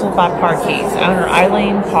dazzled by Parkees. Owner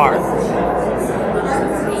Eileen Parr.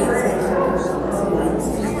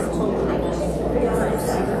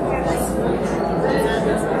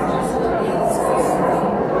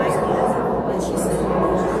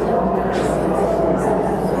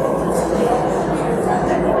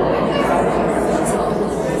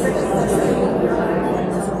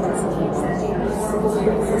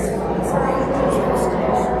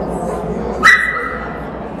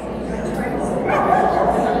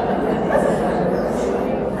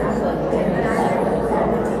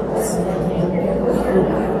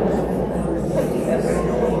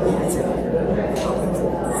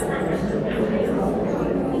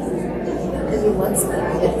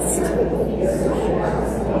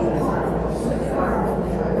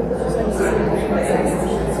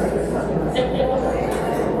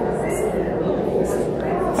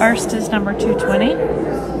 First is number 220.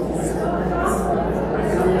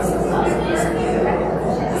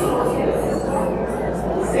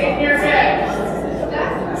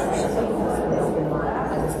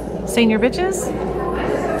 Senior bitches.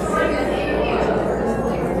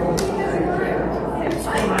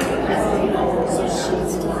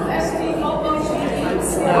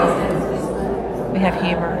 We have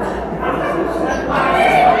humor.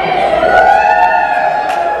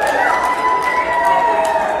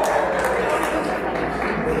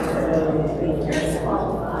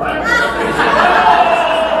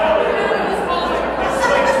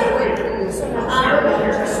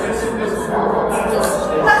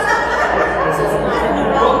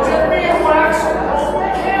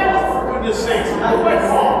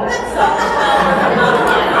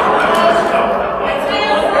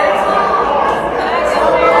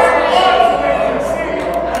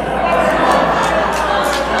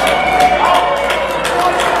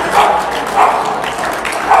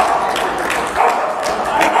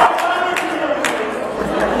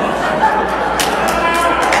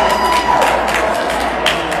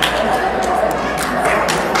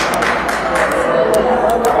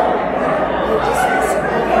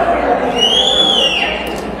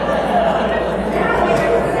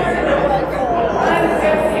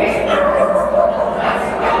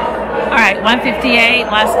 All right, 158,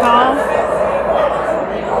 last call.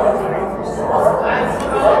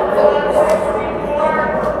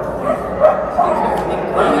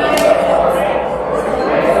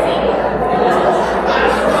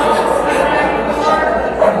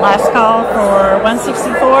 Last call for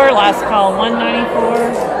 164, last call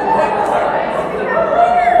 194.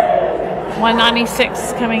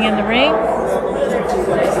 196 coming in the ring.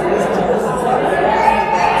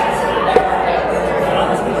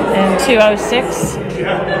 And 206.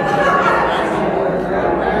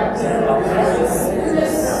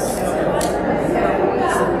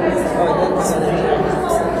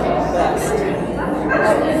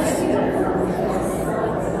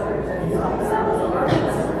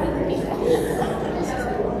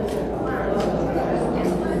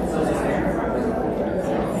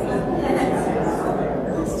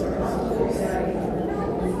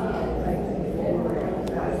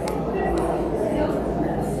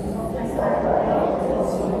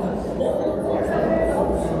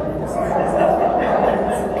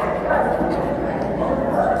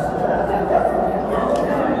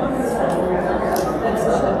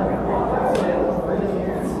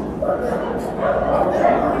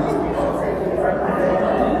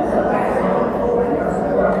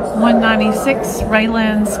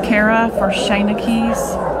 Raylan's Kara for Shayna Keys.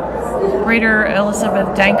 Breeder Elizabeth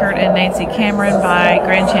Dankert and Nancy Cameron by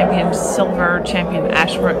Grand Champion Silver Champion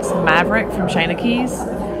Ashbrook's Maverick from Shayna Keys.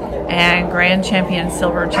 And Grand Champion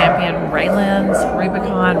Silver Champion Raylan's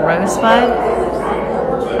Rubicon Rosebud.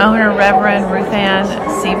 Owner Reverend Ruth Ann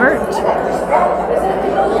Siebert.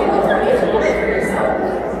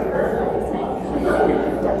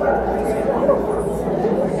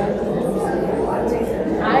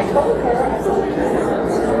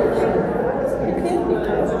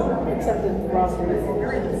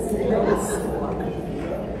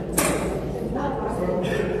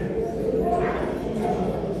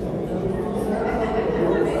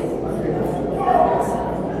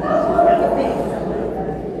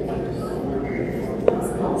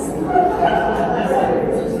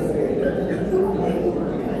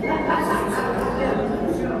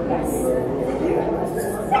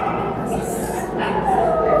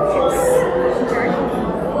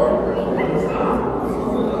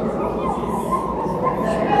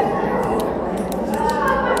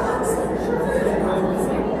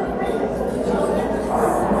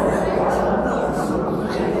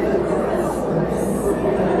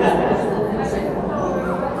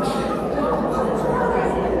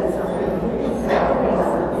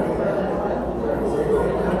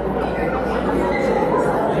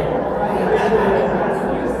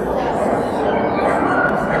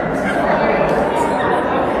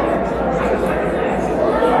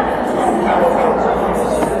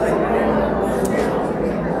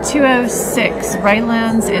 206,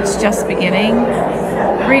 Raylan's It's Just Beginning.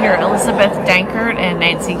 Breeder Elizabeth Dankert and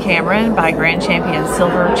Nancy Cameron by Grand Champion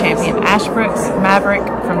Silver Champion Ashbrooks, Maverick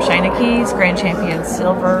from Shayna Keys, Grand Champion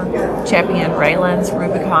Silver Champion Raylan's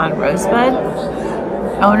Rubicon Rosebud.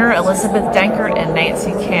 Owner Elizabeth Dankert and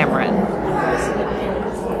Nancy Cameron.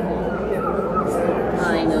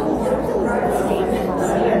 I know.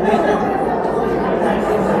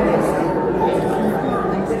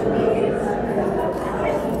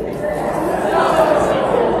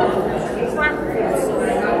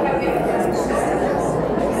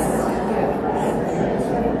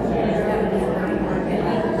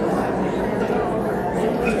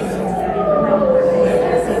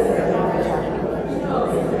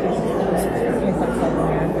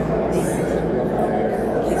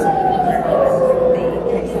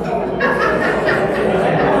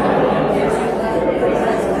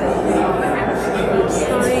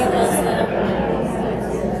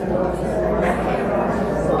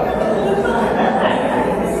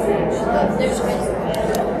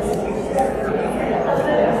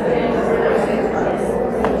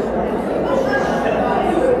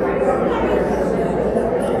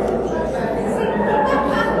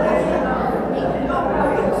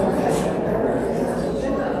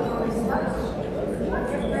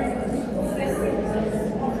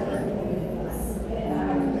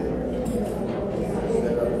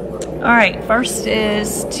 All right, first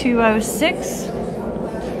is 206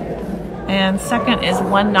 and second is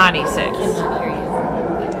 196.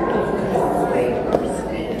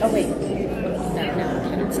 Oh, wait. No,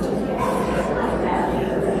 cannot see.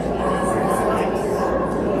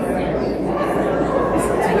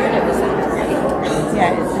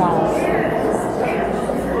 Yeah, it's called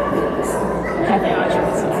Cafe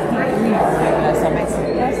Orchards. We all know that, so it makes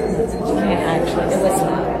it less. You can't actually. It was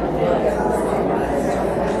not.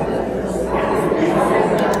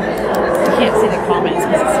 You can't see the comments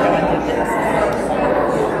because it's going through this.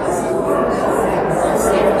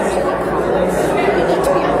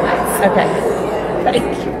 Okay. Thank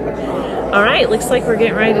you. All right, looks like we're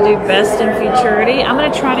getting ready to do Best in Futurity. I'm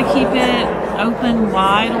going to try to keep it open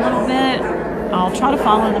wide a little bit. I'll try to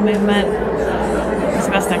follow the movement as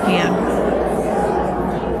best I can.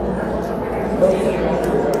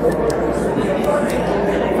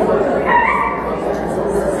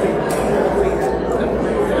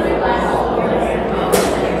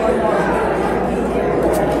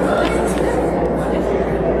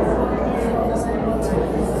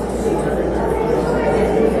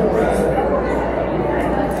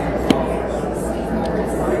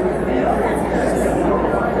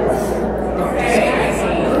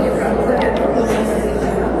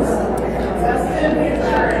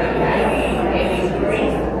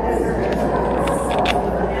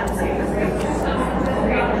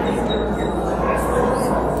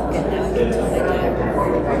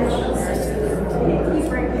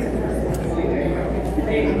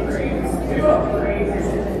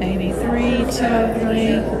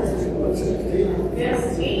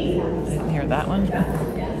 That one.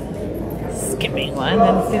 Skipping one,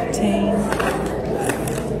 then 15.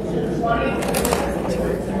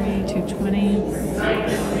 203, 220,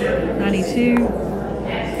 92,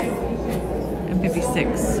 and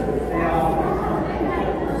 56.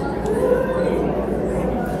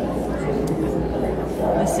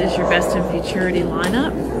 This is your Best in Futurity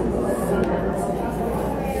lineup.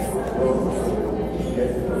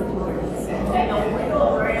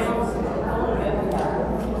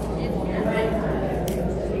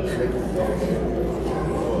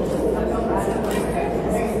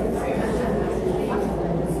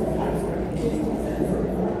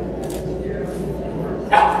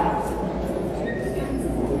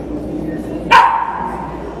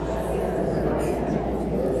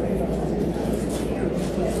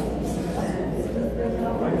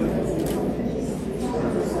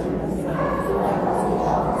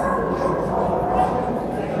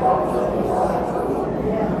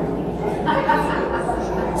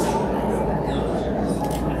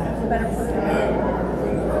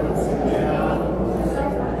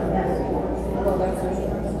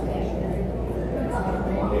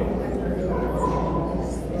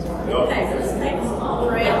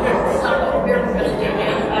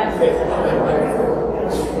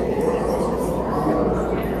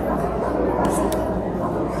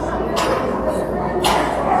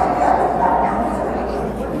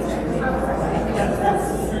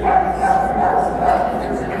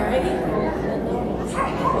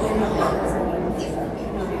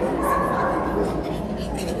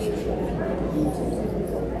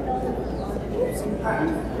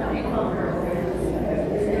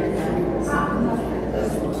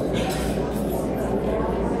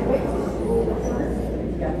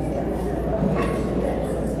 Looks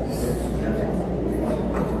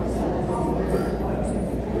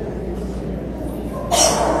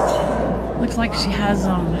like she has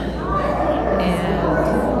them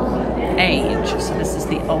in age. So this is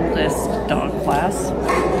the oldest dog class.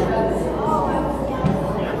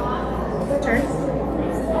 Turn.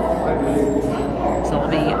 So it'll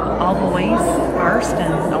be all boys first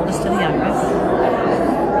and oldest to the youngest.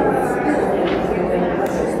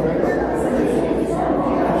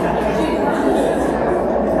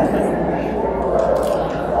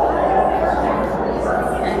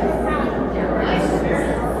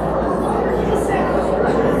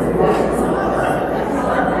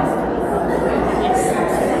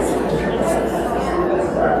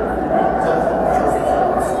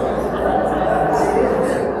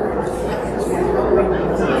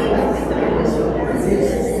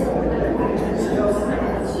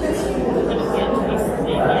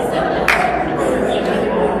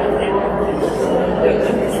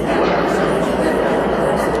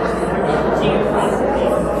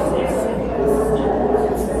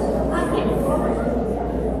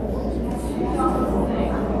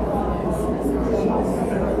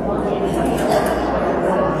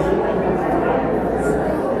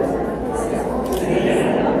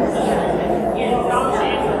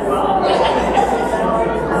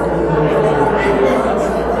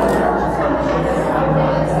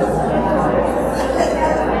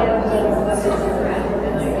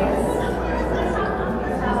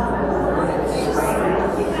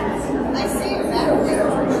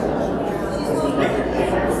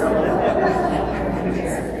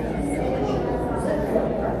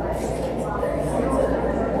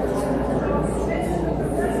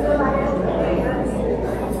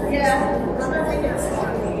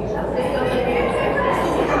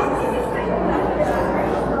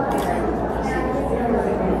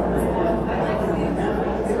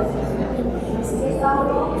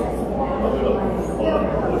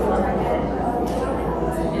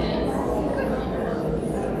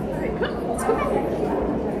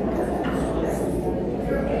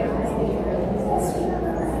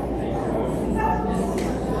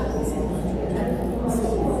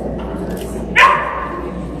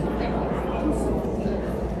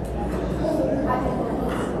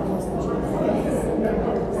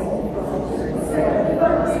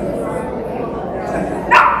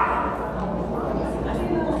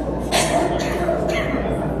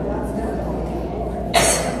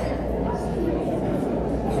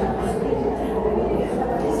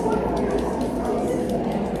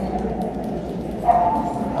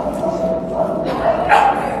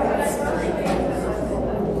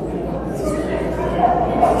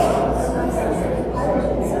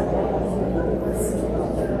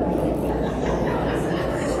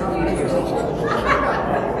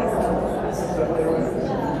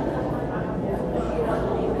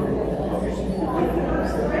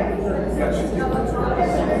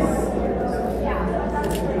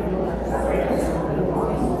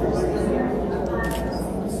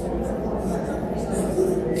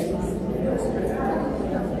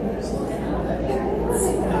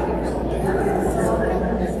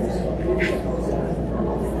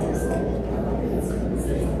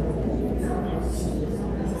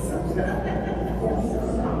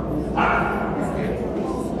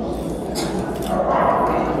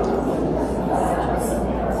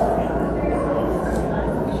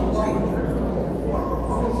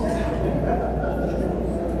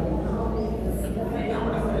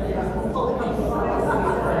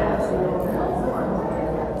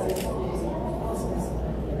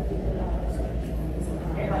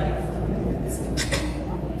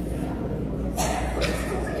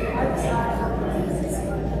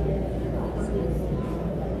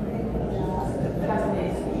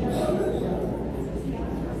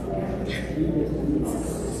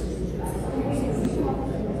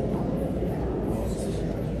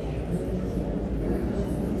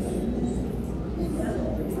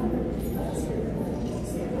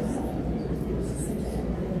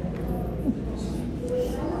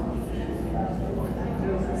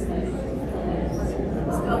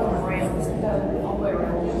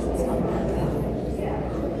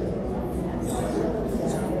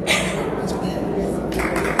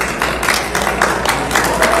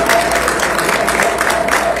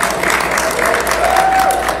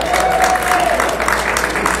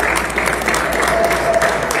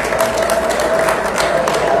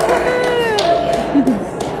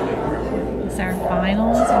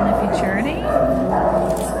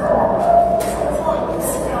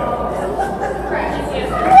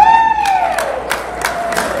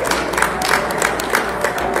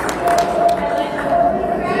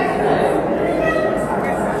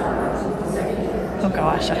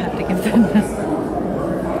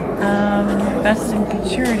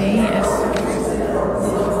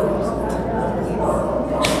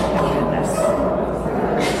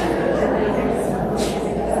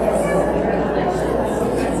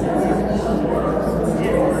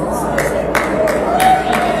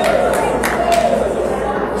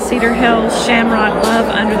 Cedar Hills Shamrock Love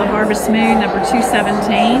Under the Harvest Moon, number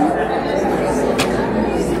 217.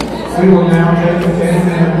 We will now take a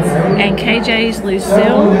 10-minute break. And KJ's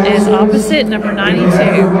Lucille is opposite, number 92. If you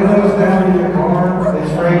have your windows down in your car,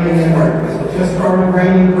 it's raining in there. It's just started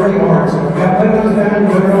raining pretty hard, so if you have windows down,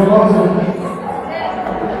 you better close them.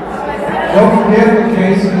 Don't forget the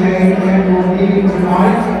KCA annual meeting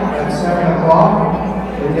tonight at 7 o'clock.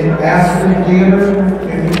 And then Aspen Theater,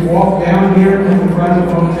 if you walk down here from the front of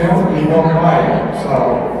the hotel, you walk by it. So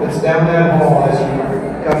it's down that hall as you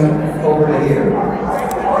come over to here.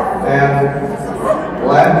 And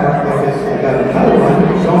glad if you got another one,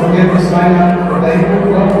 don't forget to sign up for the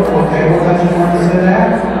local table that you want to sit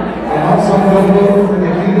at. And also go look for the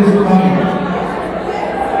cutest puppy.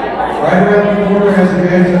 Right around the corner as you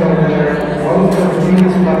exit over there, those are the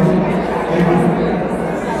cutest puppy.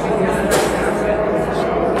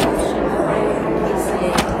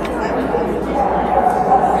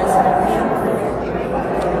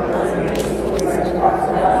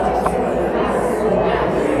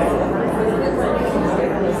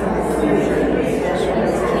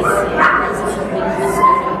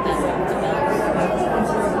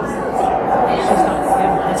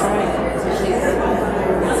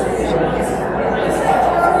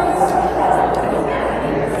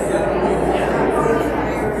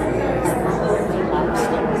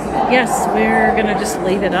 Yes, we're going to just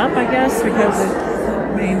leave it up, I guess, because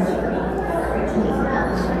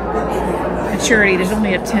Futurity, there's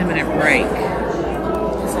only a 10-minute break.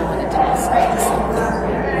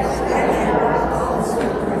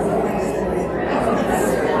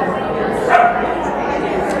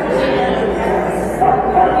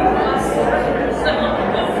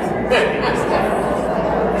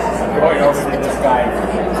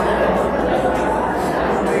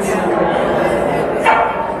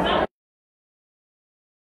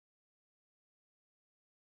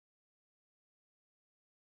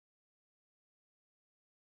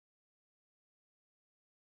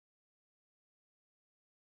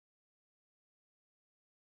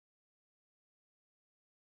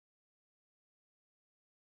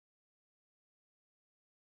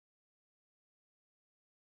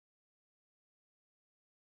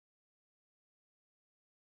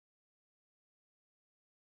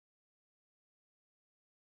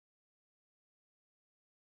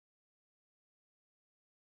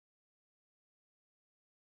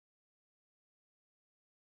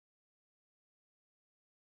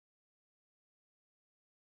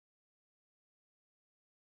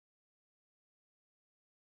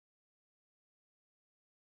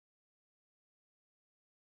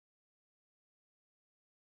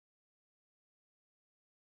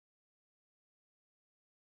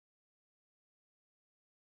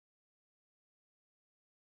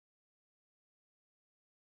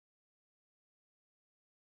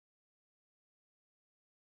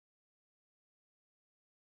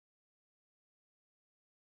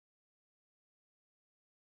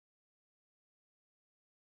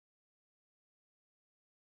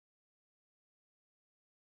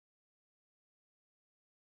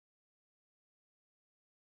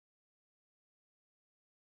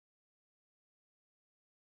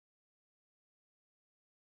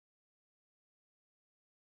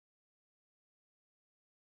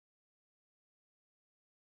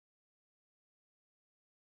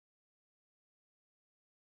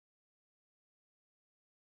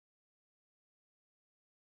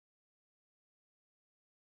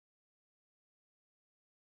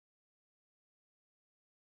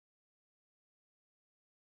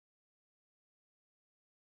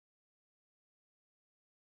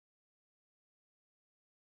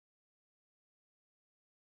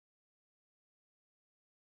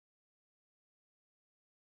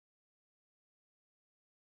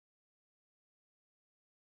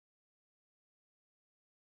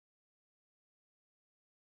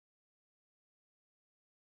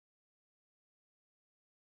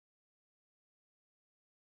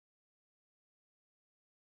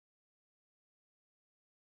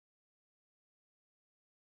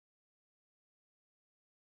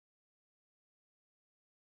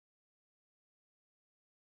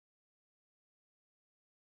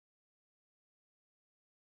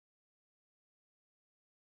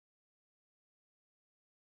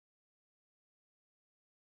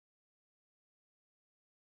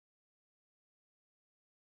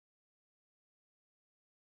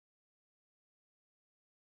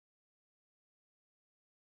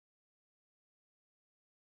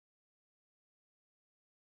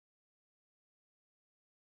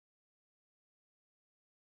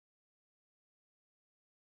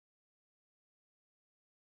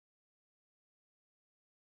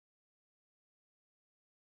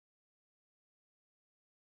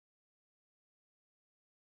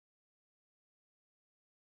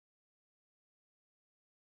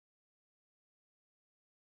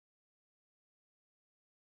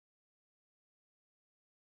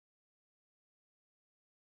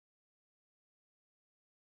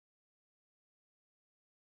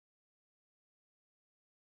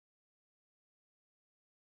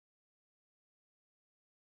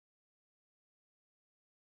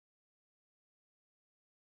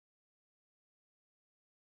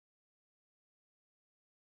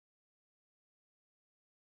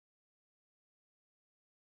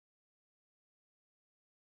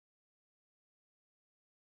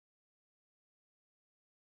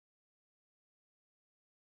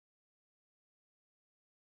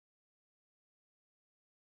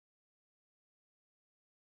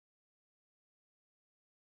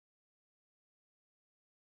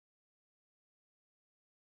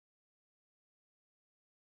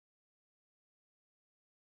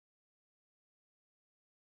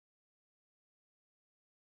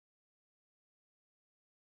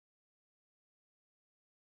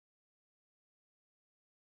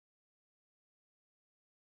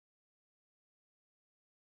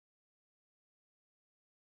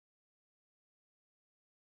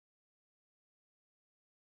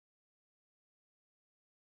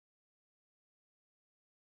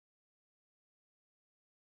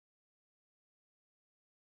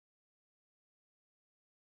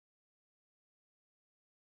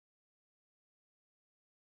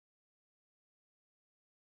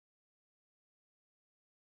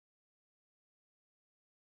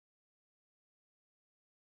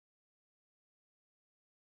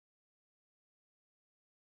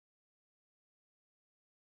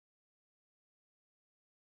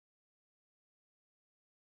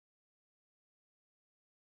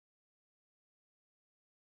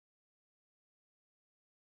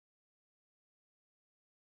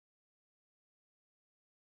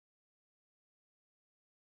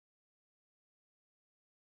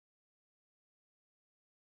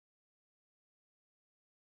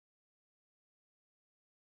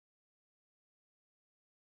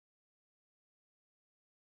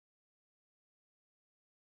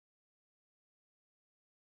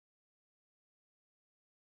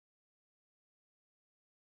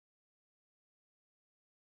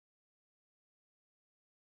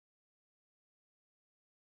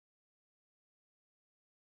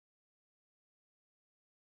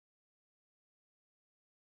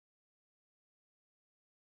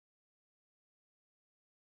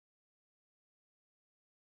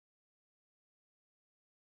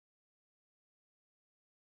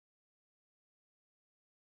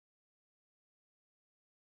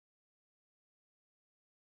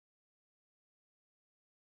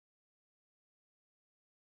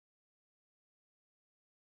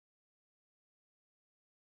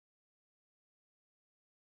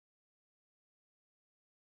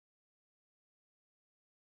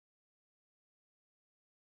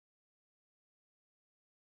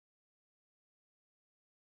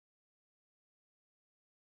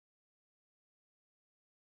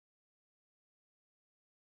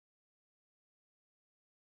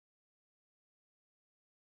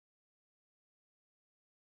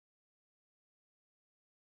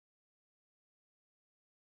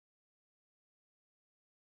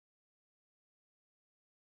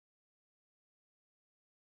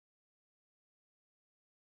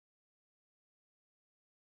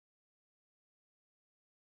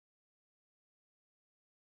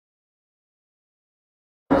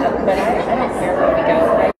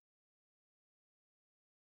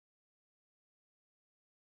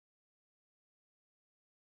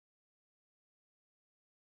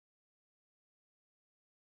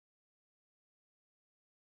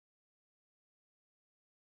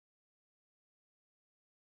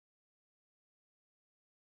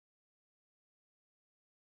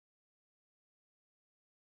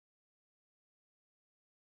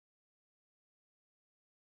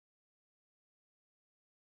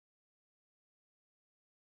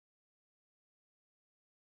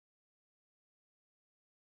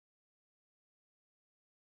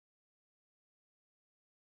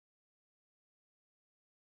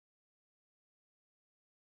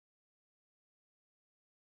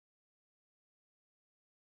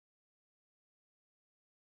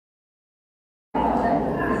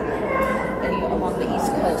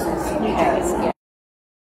 has, yeah.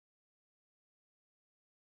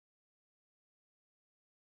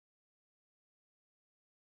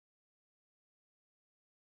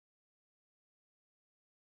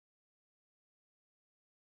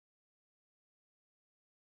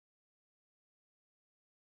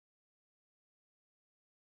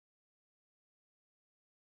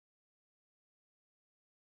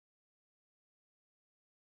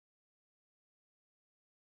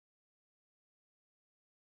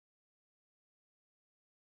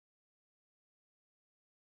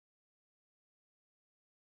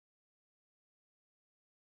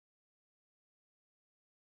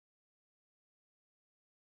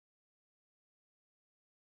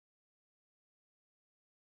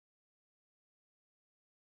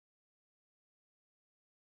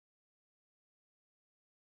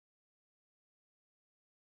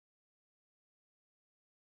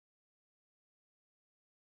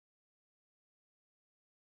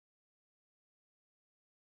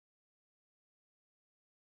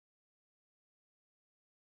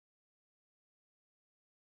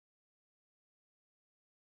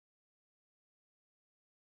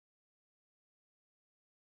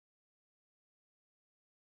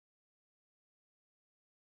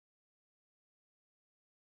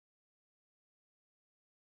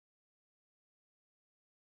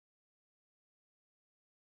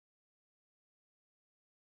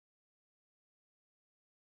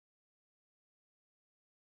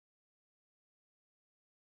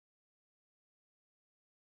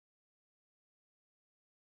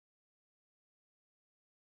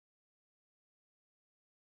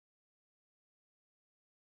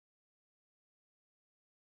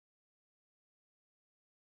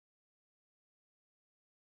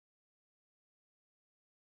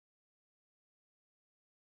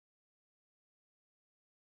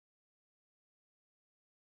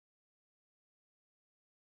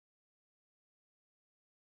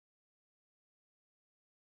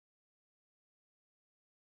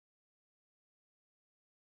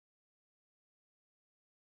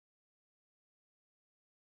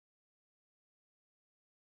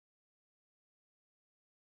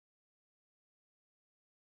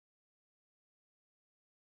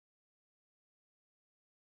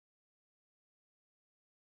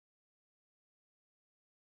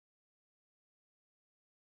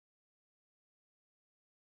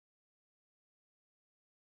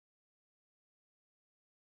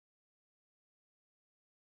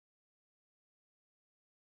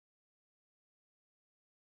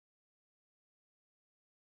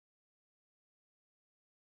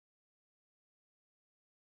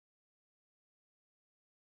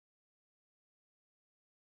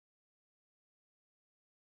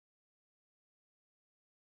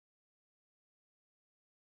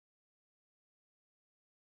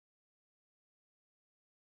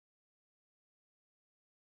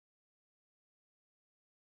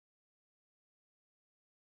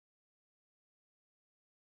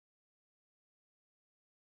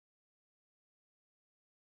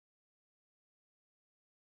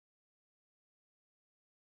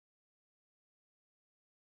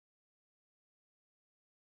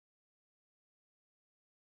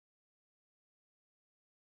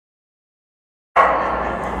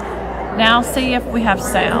 Now see if we have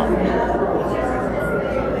sound.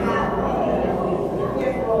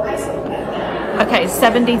 Okay,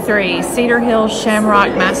 73. Cedar Hills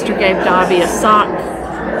Shamrock Master gave Dobby a sock.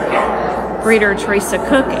 Breeder Teresa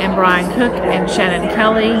Cook and Brian Cook and Shannon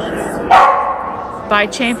Kelly. By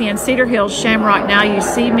champion Cedar Hills Shamrock Now You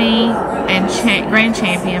See Me and grand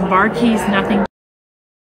champion Bar Keys Nothing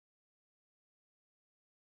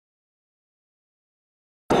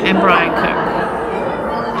and Brian Cook.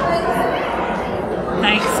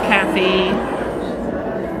 Thanks, Kathy.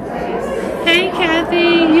 Hey,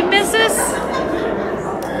 Kathy, you miss us?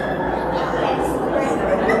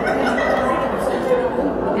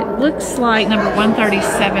 It looks like number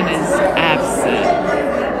 137 is absent.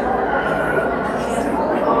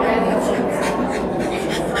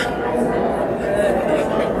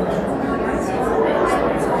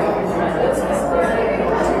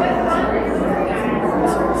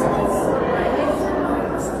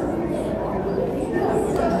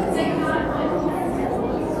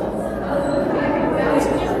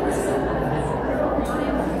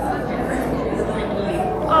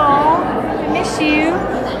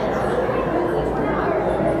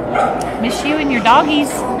 Miss you and your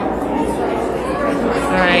doggies. All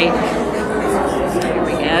right, here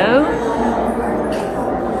we go.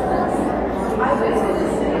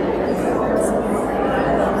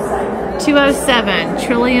 (207)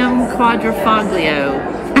 Trillium Quadrifoglio.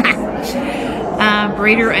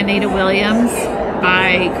 Breeder Anita Williams.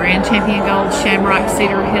 by Grand Champion Gold Shamrock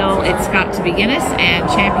Cedar Hill. It's got to be Guinness and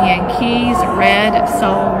Champion Keys Red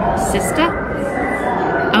Soul Sista.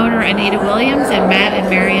 Owner Anita Williams and Matt and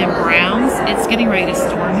Marion Browns. It's getting ready to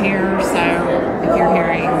storm here, so if you're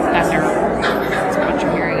hearing thunder, that's what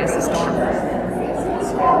you're hearing is the storm.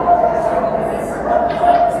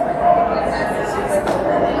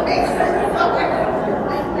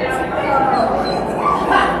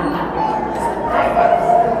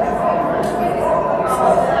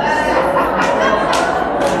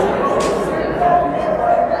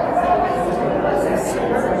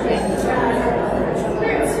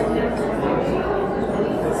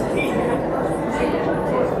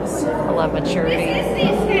 I love maturity.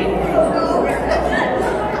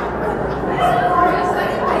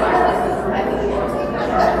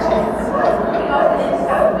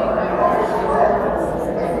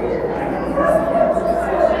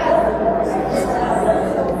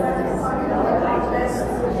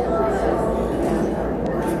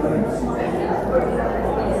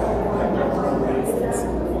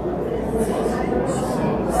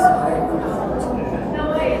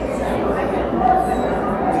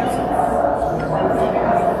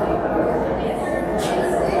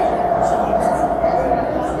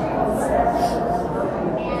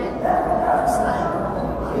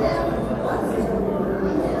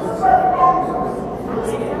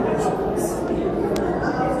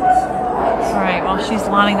 She's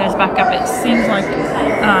lining those back up. It seems like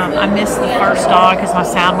I missed the first dog because my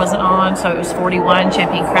sound wasn't on, so it was 41,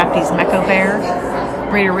 Champion Crafty's Mecco Bear,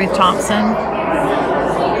 breeder Ruth Thompson,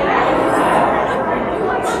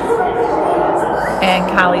 and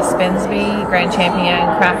Kylie Spinsby, Grand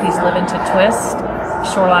Champion Crafty's Living to Twist,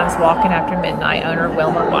 Shoreline's Walking After Midnight, owner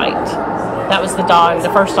Wilma White. That was the dog,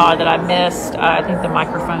 the first dog that I missed. I think the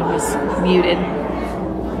microphone was muted.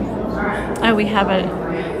 Oh, we have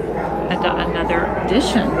another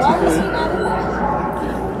addition to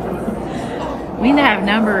we have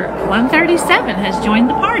number 137 has joined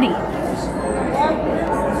the party.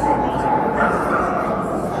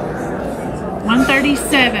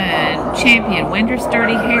 137, Champion Winder's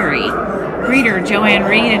Dirty Harry, breeder Joanne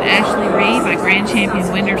Reed and Ashley Reed by Grand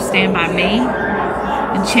Champion Winder's Stand By Me,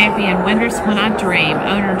 and Champion Winder's When I Dream,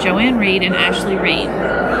 owner Joanne Reed and Ashley Reed.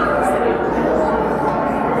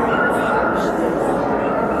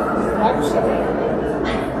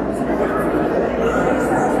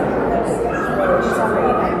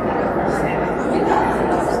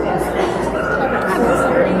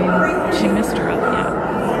 She missed her up, yeah.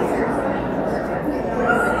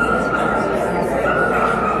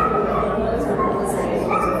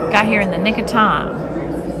 Got here in the nick of time.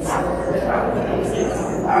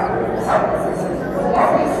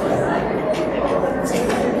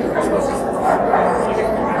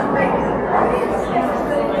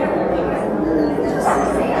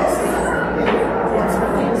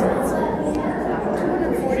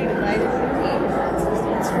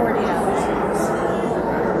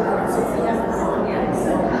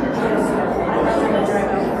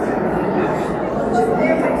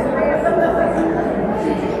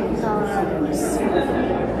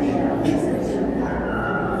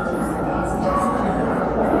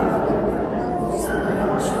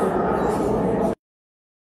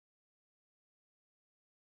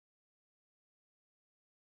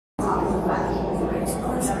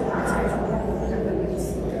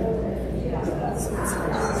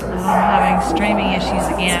 Streaming issues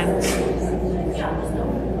again.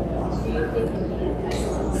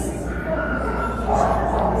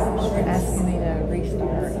 Asking me to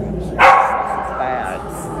restart. It's bad.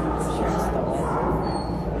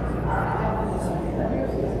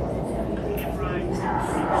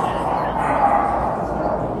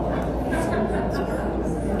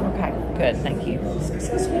 Okay, good, thank you.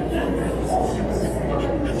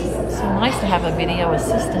 So nice to have a video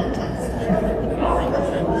assistant.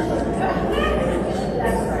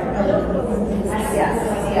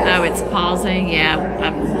 Oh, it's pausing. Yeah,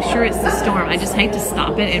 I'm sure it's the storm. I just hate to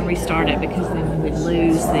stop it and restart it because then we'd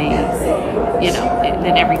lose the, you know,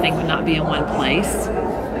 then everything would not be in one place.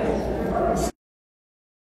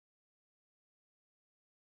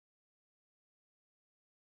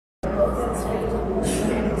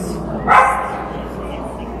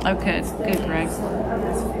 Oh, good, Greg.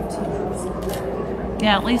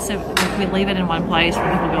 Yeah, at least if we leave it in one place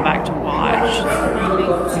when people go back to watch,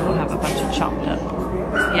 we will have a bunch of chopped up.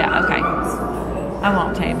 Yeah, okay. I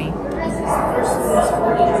won't, Tammy.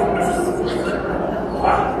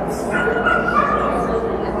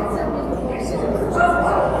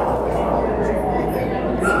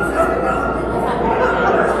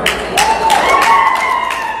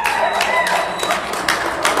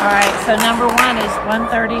 All right, so So number 1 is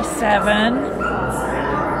 137.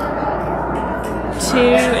 2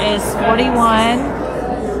 is 41.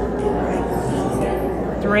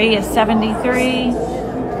 3 is 73.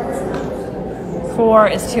 4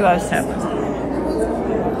 is 207.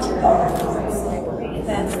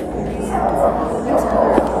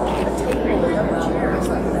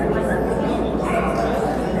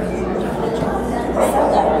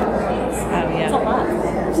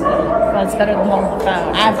 Well, it's better than holding the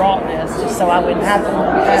phone. I brought this just so I wouldn't have to hold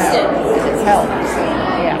the phone. It helps.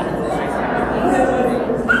 Yeah.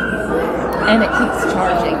 And it keeps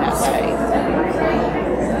charging that way.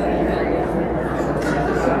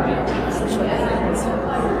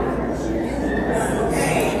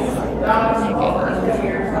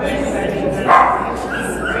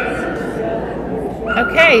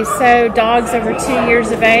 Okay, so dogs over 2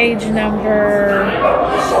 years of age, number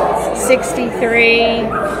 63,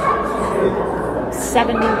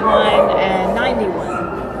 71, and 91.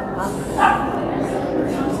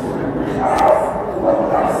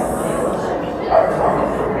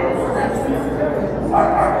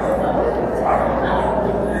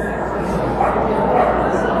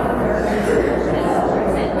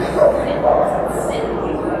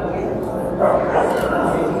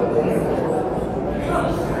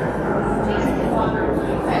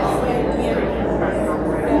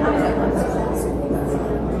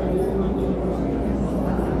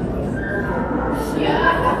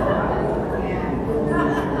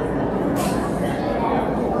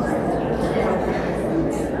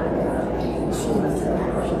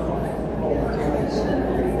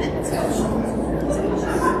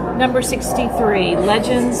 Number 63,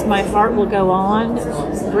 Legends, My Heart Will Go On,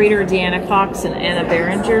 breeder Deanna Cox and Anna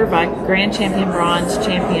Behringer by Grand Champion Bronze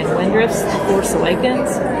Champion Windriff's The Force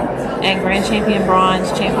Awakens, and Grand Champion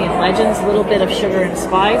Bronze Champion Legends, Little Bit of Sugar and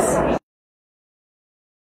Spice.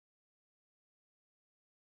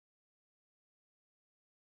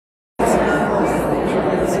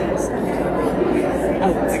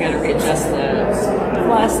 Oh, I gotta readjust those.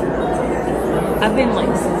 Plus, I've been like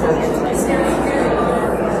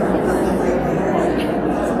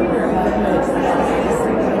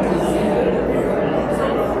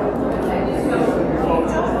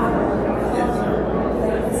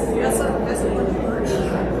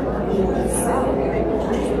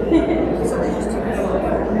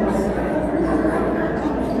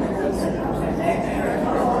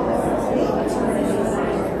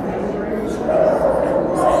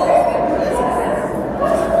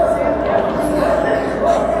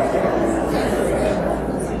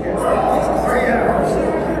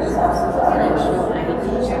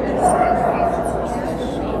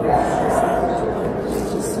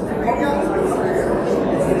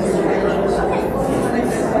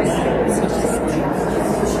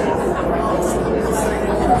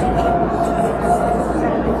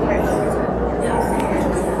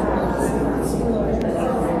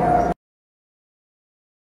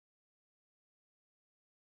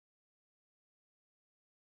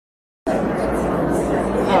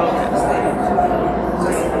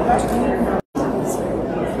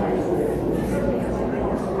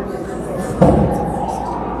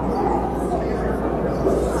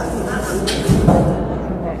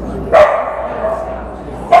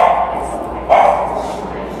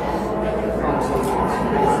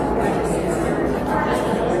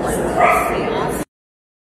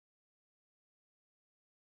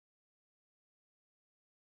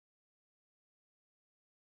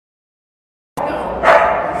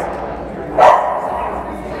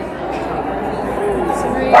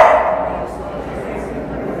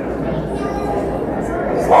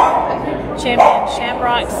Champion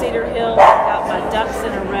Shamrock Cedar Hill, got my ducks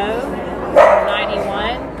in a row,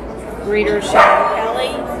 91. Breeder Sharon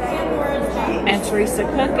Kelly, and Teresa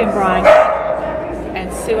Cook and Brian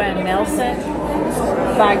and Sue Ann Nelson.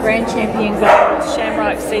 By Grand Champion Gold,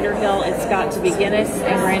 Shamrock Cedar Hill, It's Got to Be Guinness,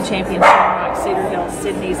 and Grand Champion Shamrock Cedar Hill,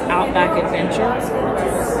 Sydney's Outback Adventure.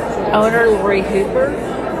 Owner Lori Hooper.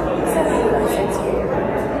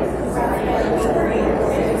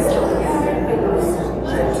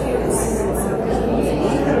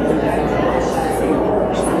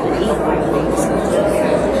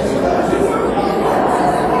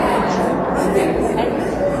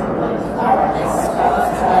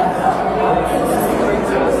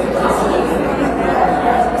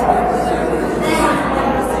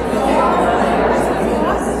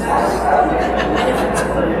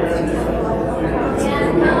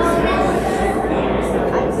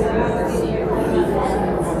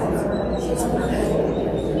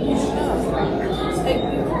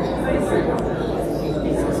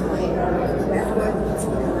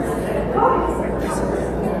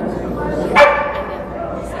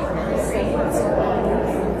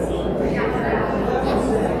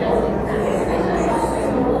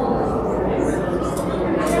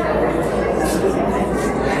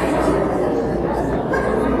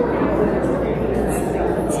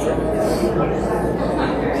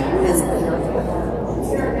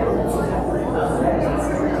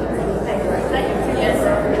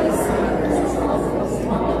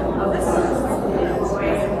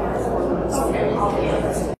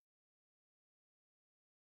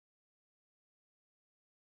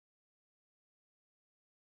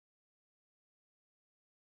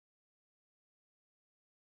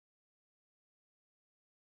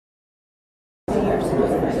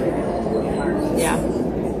 Yeah.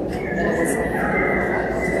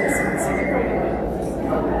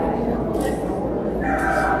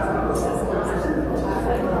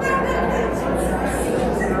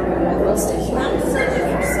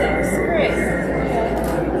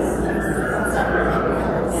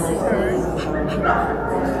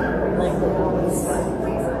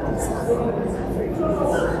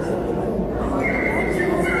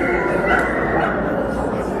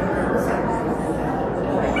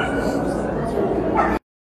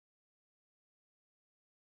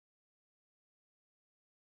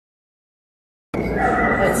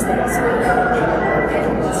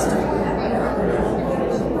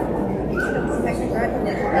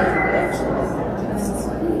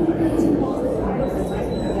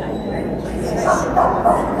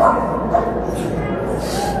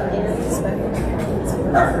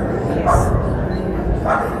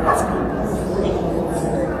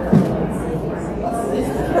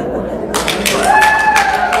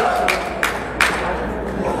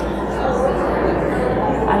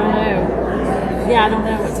 Yeah, I don't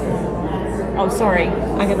know what's going on. Oh, sorry.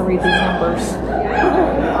 I got to read these numbers.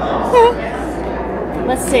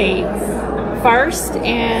 Let's see. First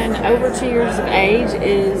and over 2 years of age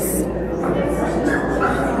is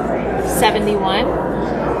 71.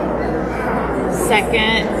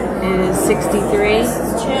 Second is 63.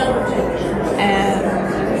 And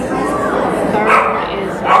third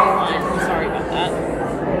is 91. Sorry about that.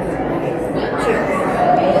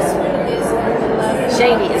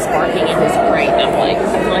 Shady is barking in his brain. I'm like, I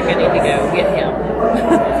feel like I need to go get him.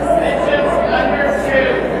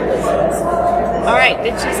 All right,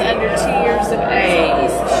 bitches under 2 years of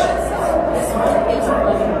age.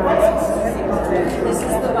 This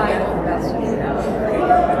is the Bible.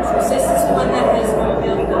 This is the one that has no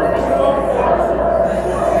milk.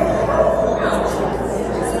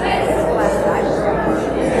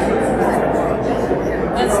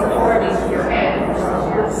 That's the 40.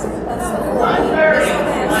 That's the 40.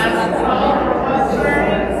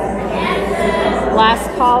 Last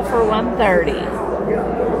call for 130.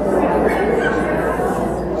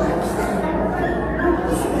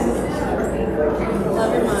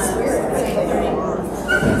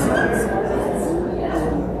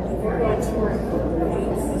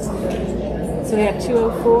 So we have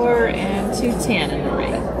 204 and 210 in the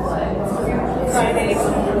ring.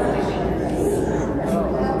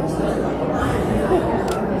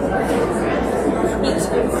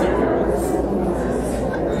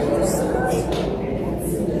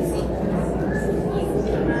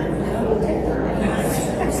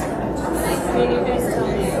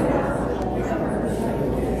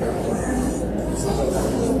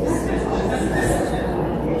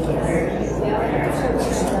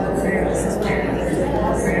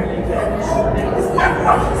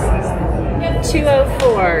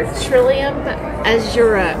 Trillium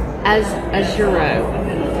Azuro.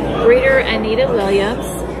 Breeder Anita Williams.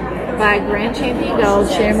 By Grand Champion Gold,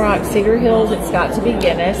 Shamrock, Cedar Hills, It's Got to Be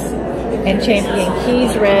Guinness. And Champion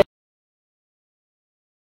Keys Red.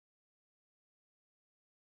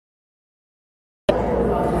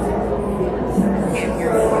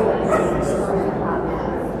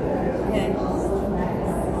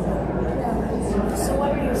 So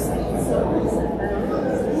what are you saying?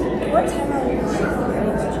 What time are you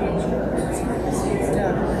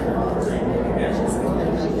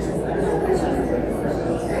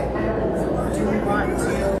do we want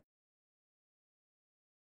to?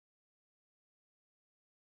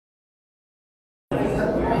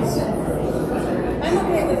 I'm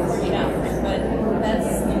okay with 40 hours, but that's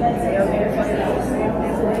okay.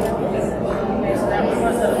 So that one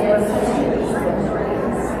was the fourth.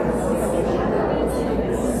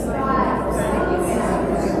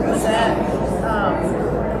 Was that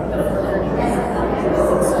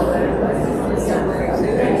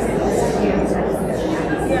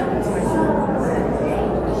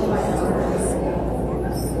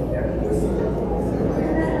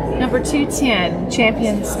Number 210,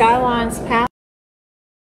 Champion Skylines Path.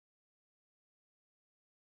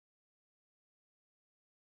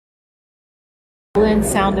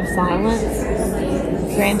 Sound of Silence.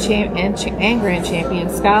 Grand Champion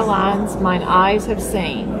Skylines, Mine Eyes Have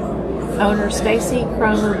Seen. Owner Stacy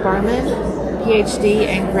Cromer Berman, PhD,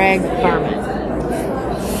 and Greg Berman.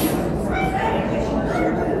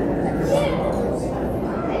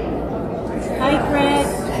 Hi, Greg.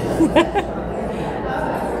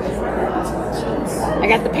 I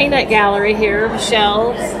got the peanut gallery here,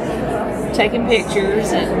 Michelle, taking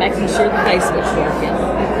pictures and making sure the Facebook's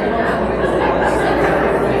working.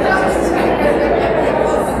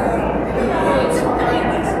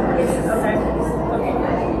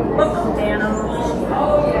 Dano.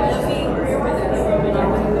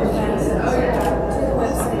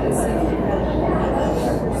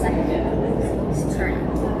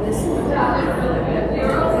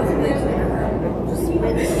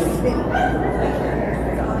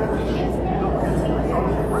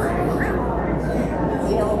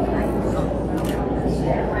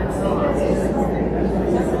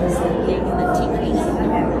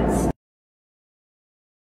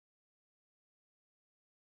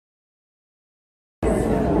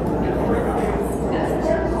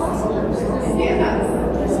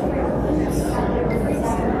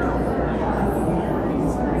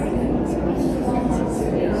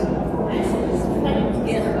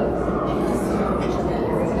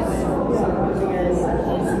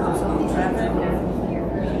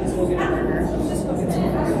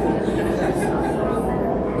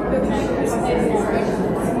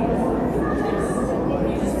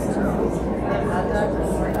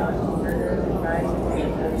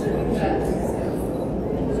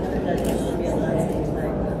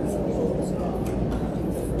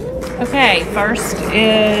 Okay, first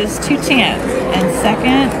is 210 and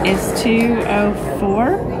second is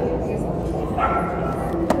 204.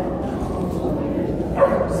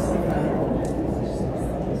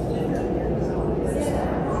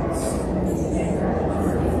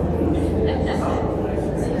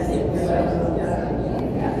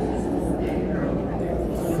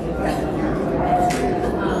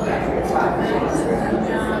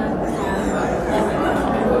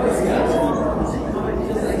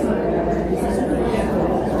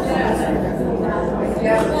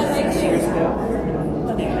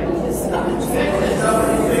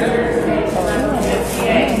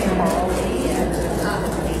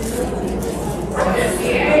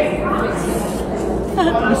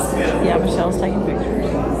 Yeah, Michelle's taking pictures.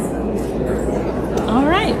 All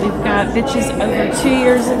right, we've got bitches over 2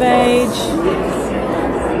 years of age.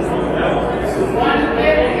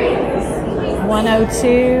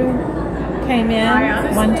 102 came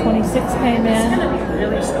in. 126 came in.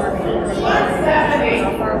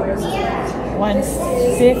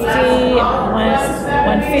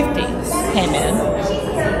 150 came in.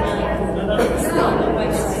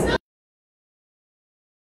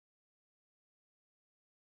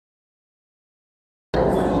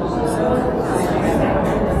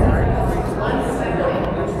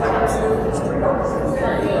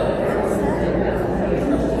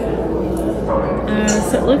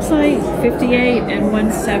 So it looks like 58 and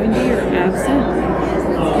 170 are absent.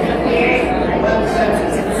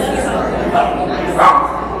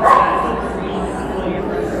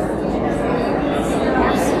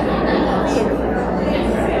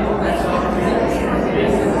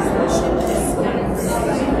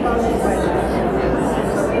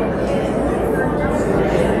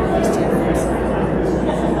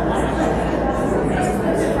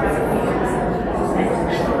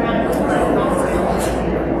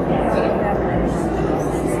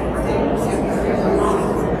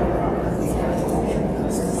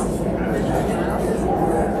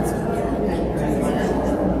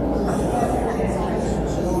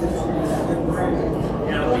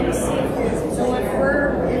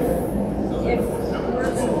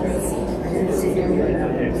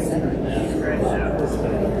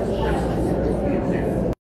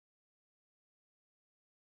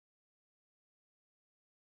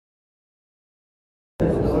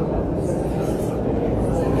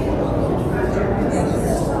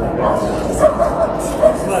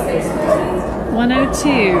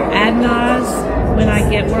 Adnaz, When I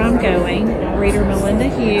Get Where I'm Going, breeder Melinda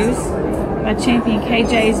Hughes, by champion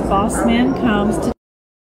KJ's Boss Man comes to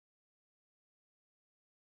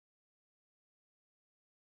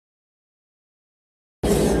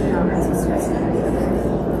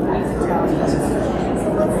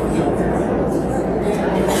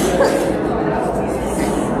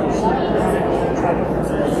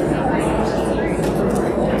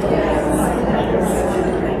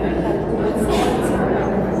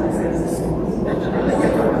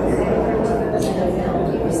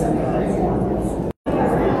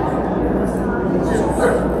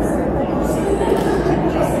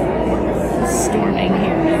storming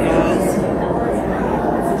here, you guys.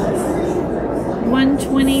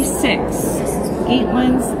 126,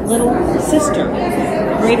 Geatland's Little Sister,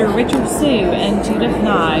 breeder Richard Sue and Judith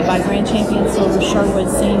Nye, by Grand Champion Silver Sherwood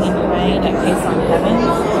Singing in the Rain at Keeshond Heaven,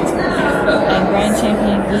 and Grand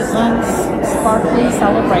Champion Geatland's Sparkly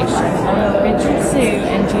Celebration, owner Richard Sue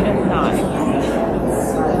and Judith Nye.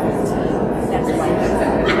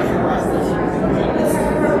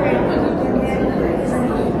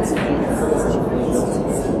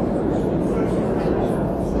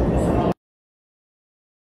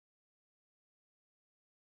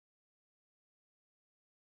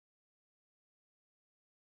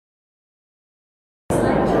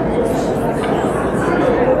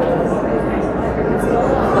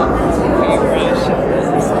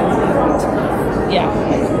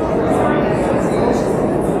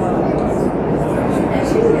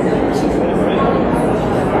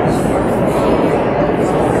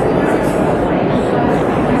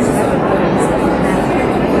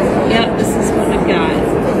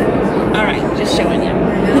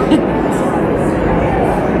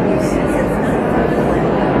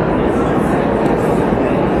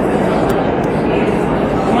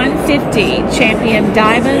 Champion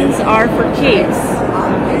Diamonds Are for Keeps,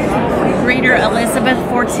 breeder Elizabeth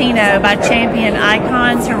Fortino, by champion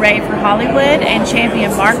Icons Hooray for Hollywood and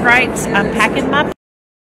champion Mark Wright's Unpacking My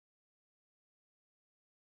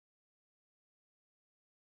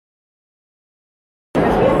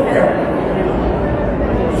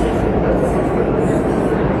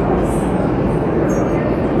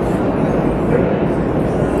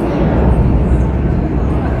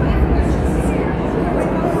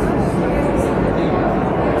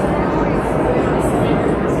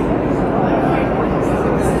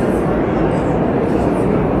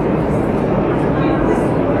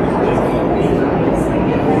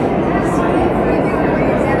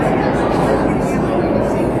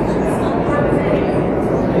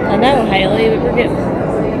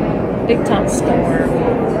getting big time storm.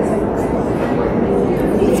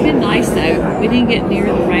 It's been nice though. We didn't get near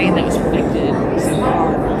the rain that was predicted.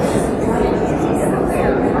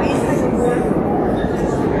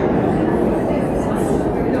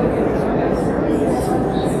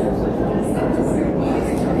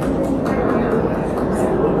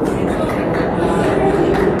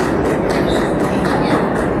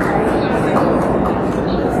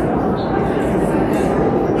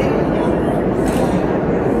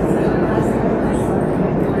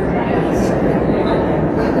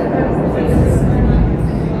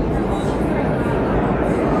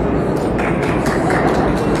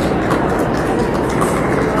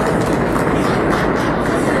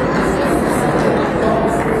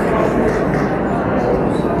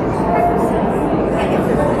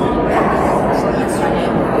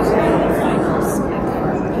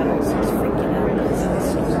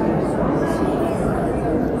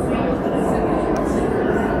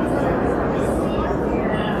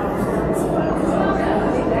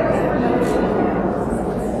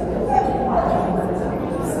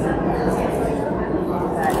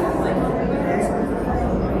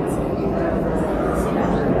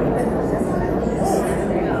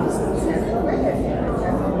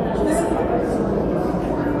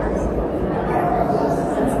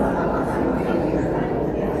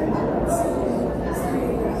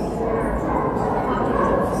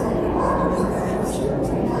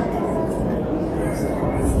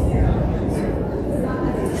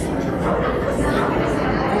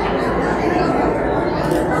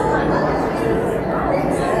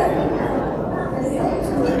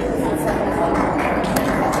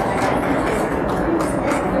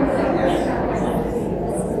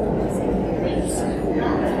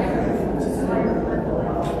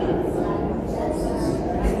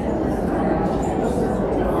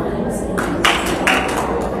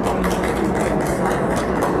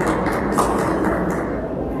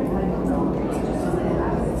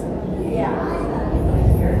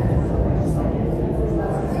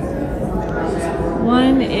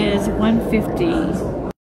 One is 150.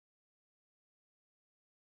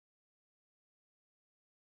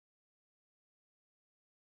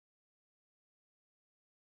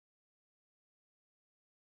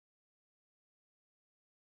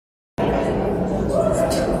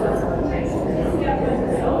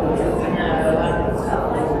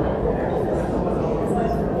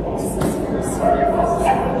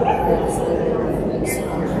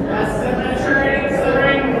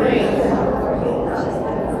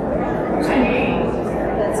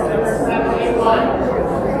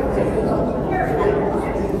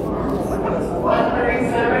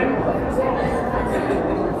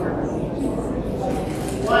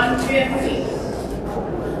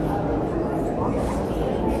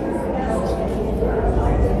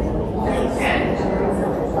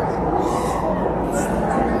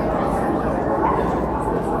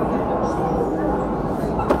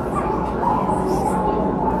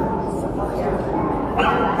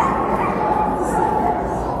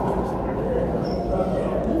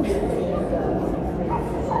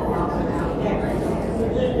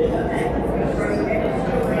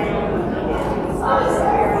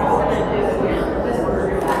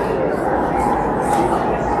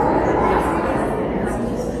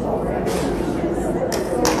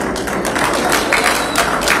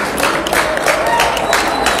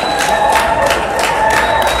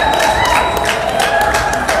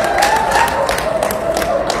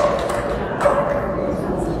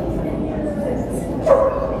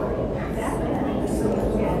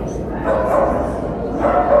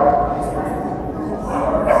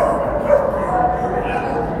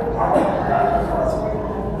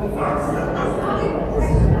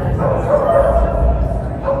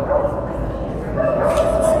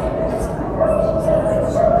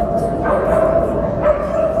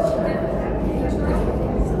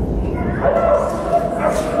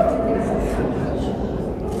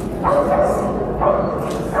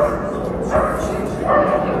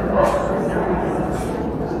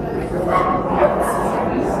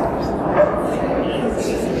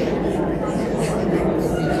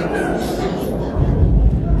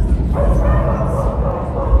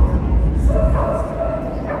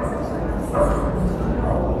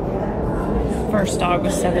 First dog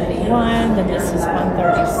was 71, then this is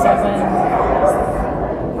 137.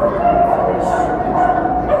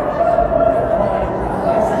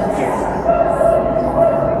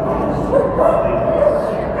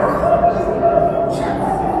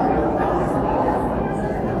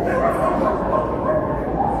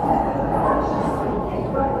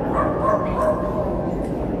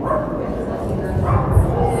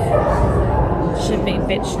 Shipping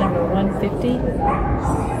Bitch number 150.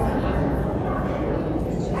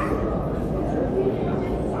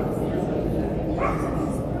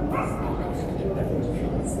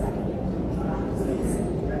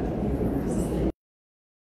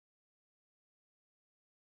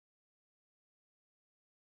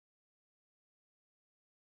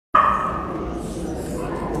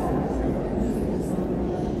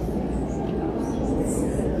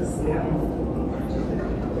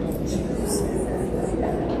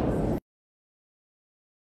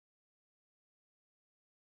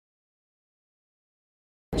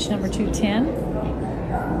 Number 210.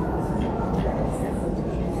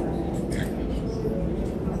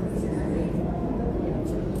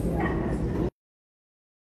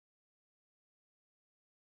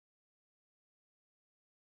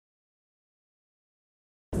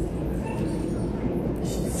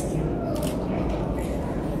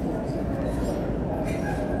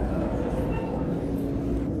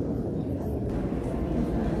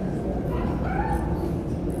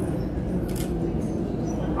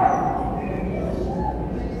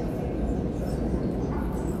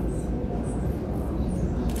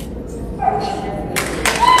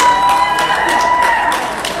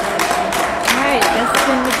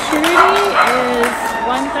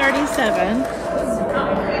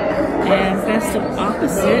 And best of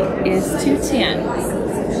opposite is 210.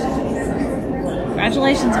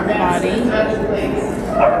 Congratulations, everybody.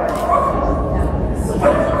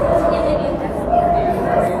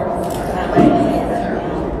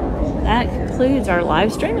 That concludes our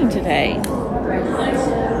live streaming today.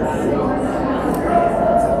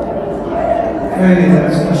 Okay,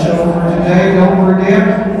 that's the show for today. Don't forget,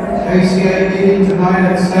 ACA meeting tonight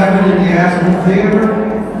at 7 in the Aspen Theater.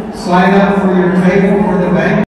 Sign up for your table for the bank.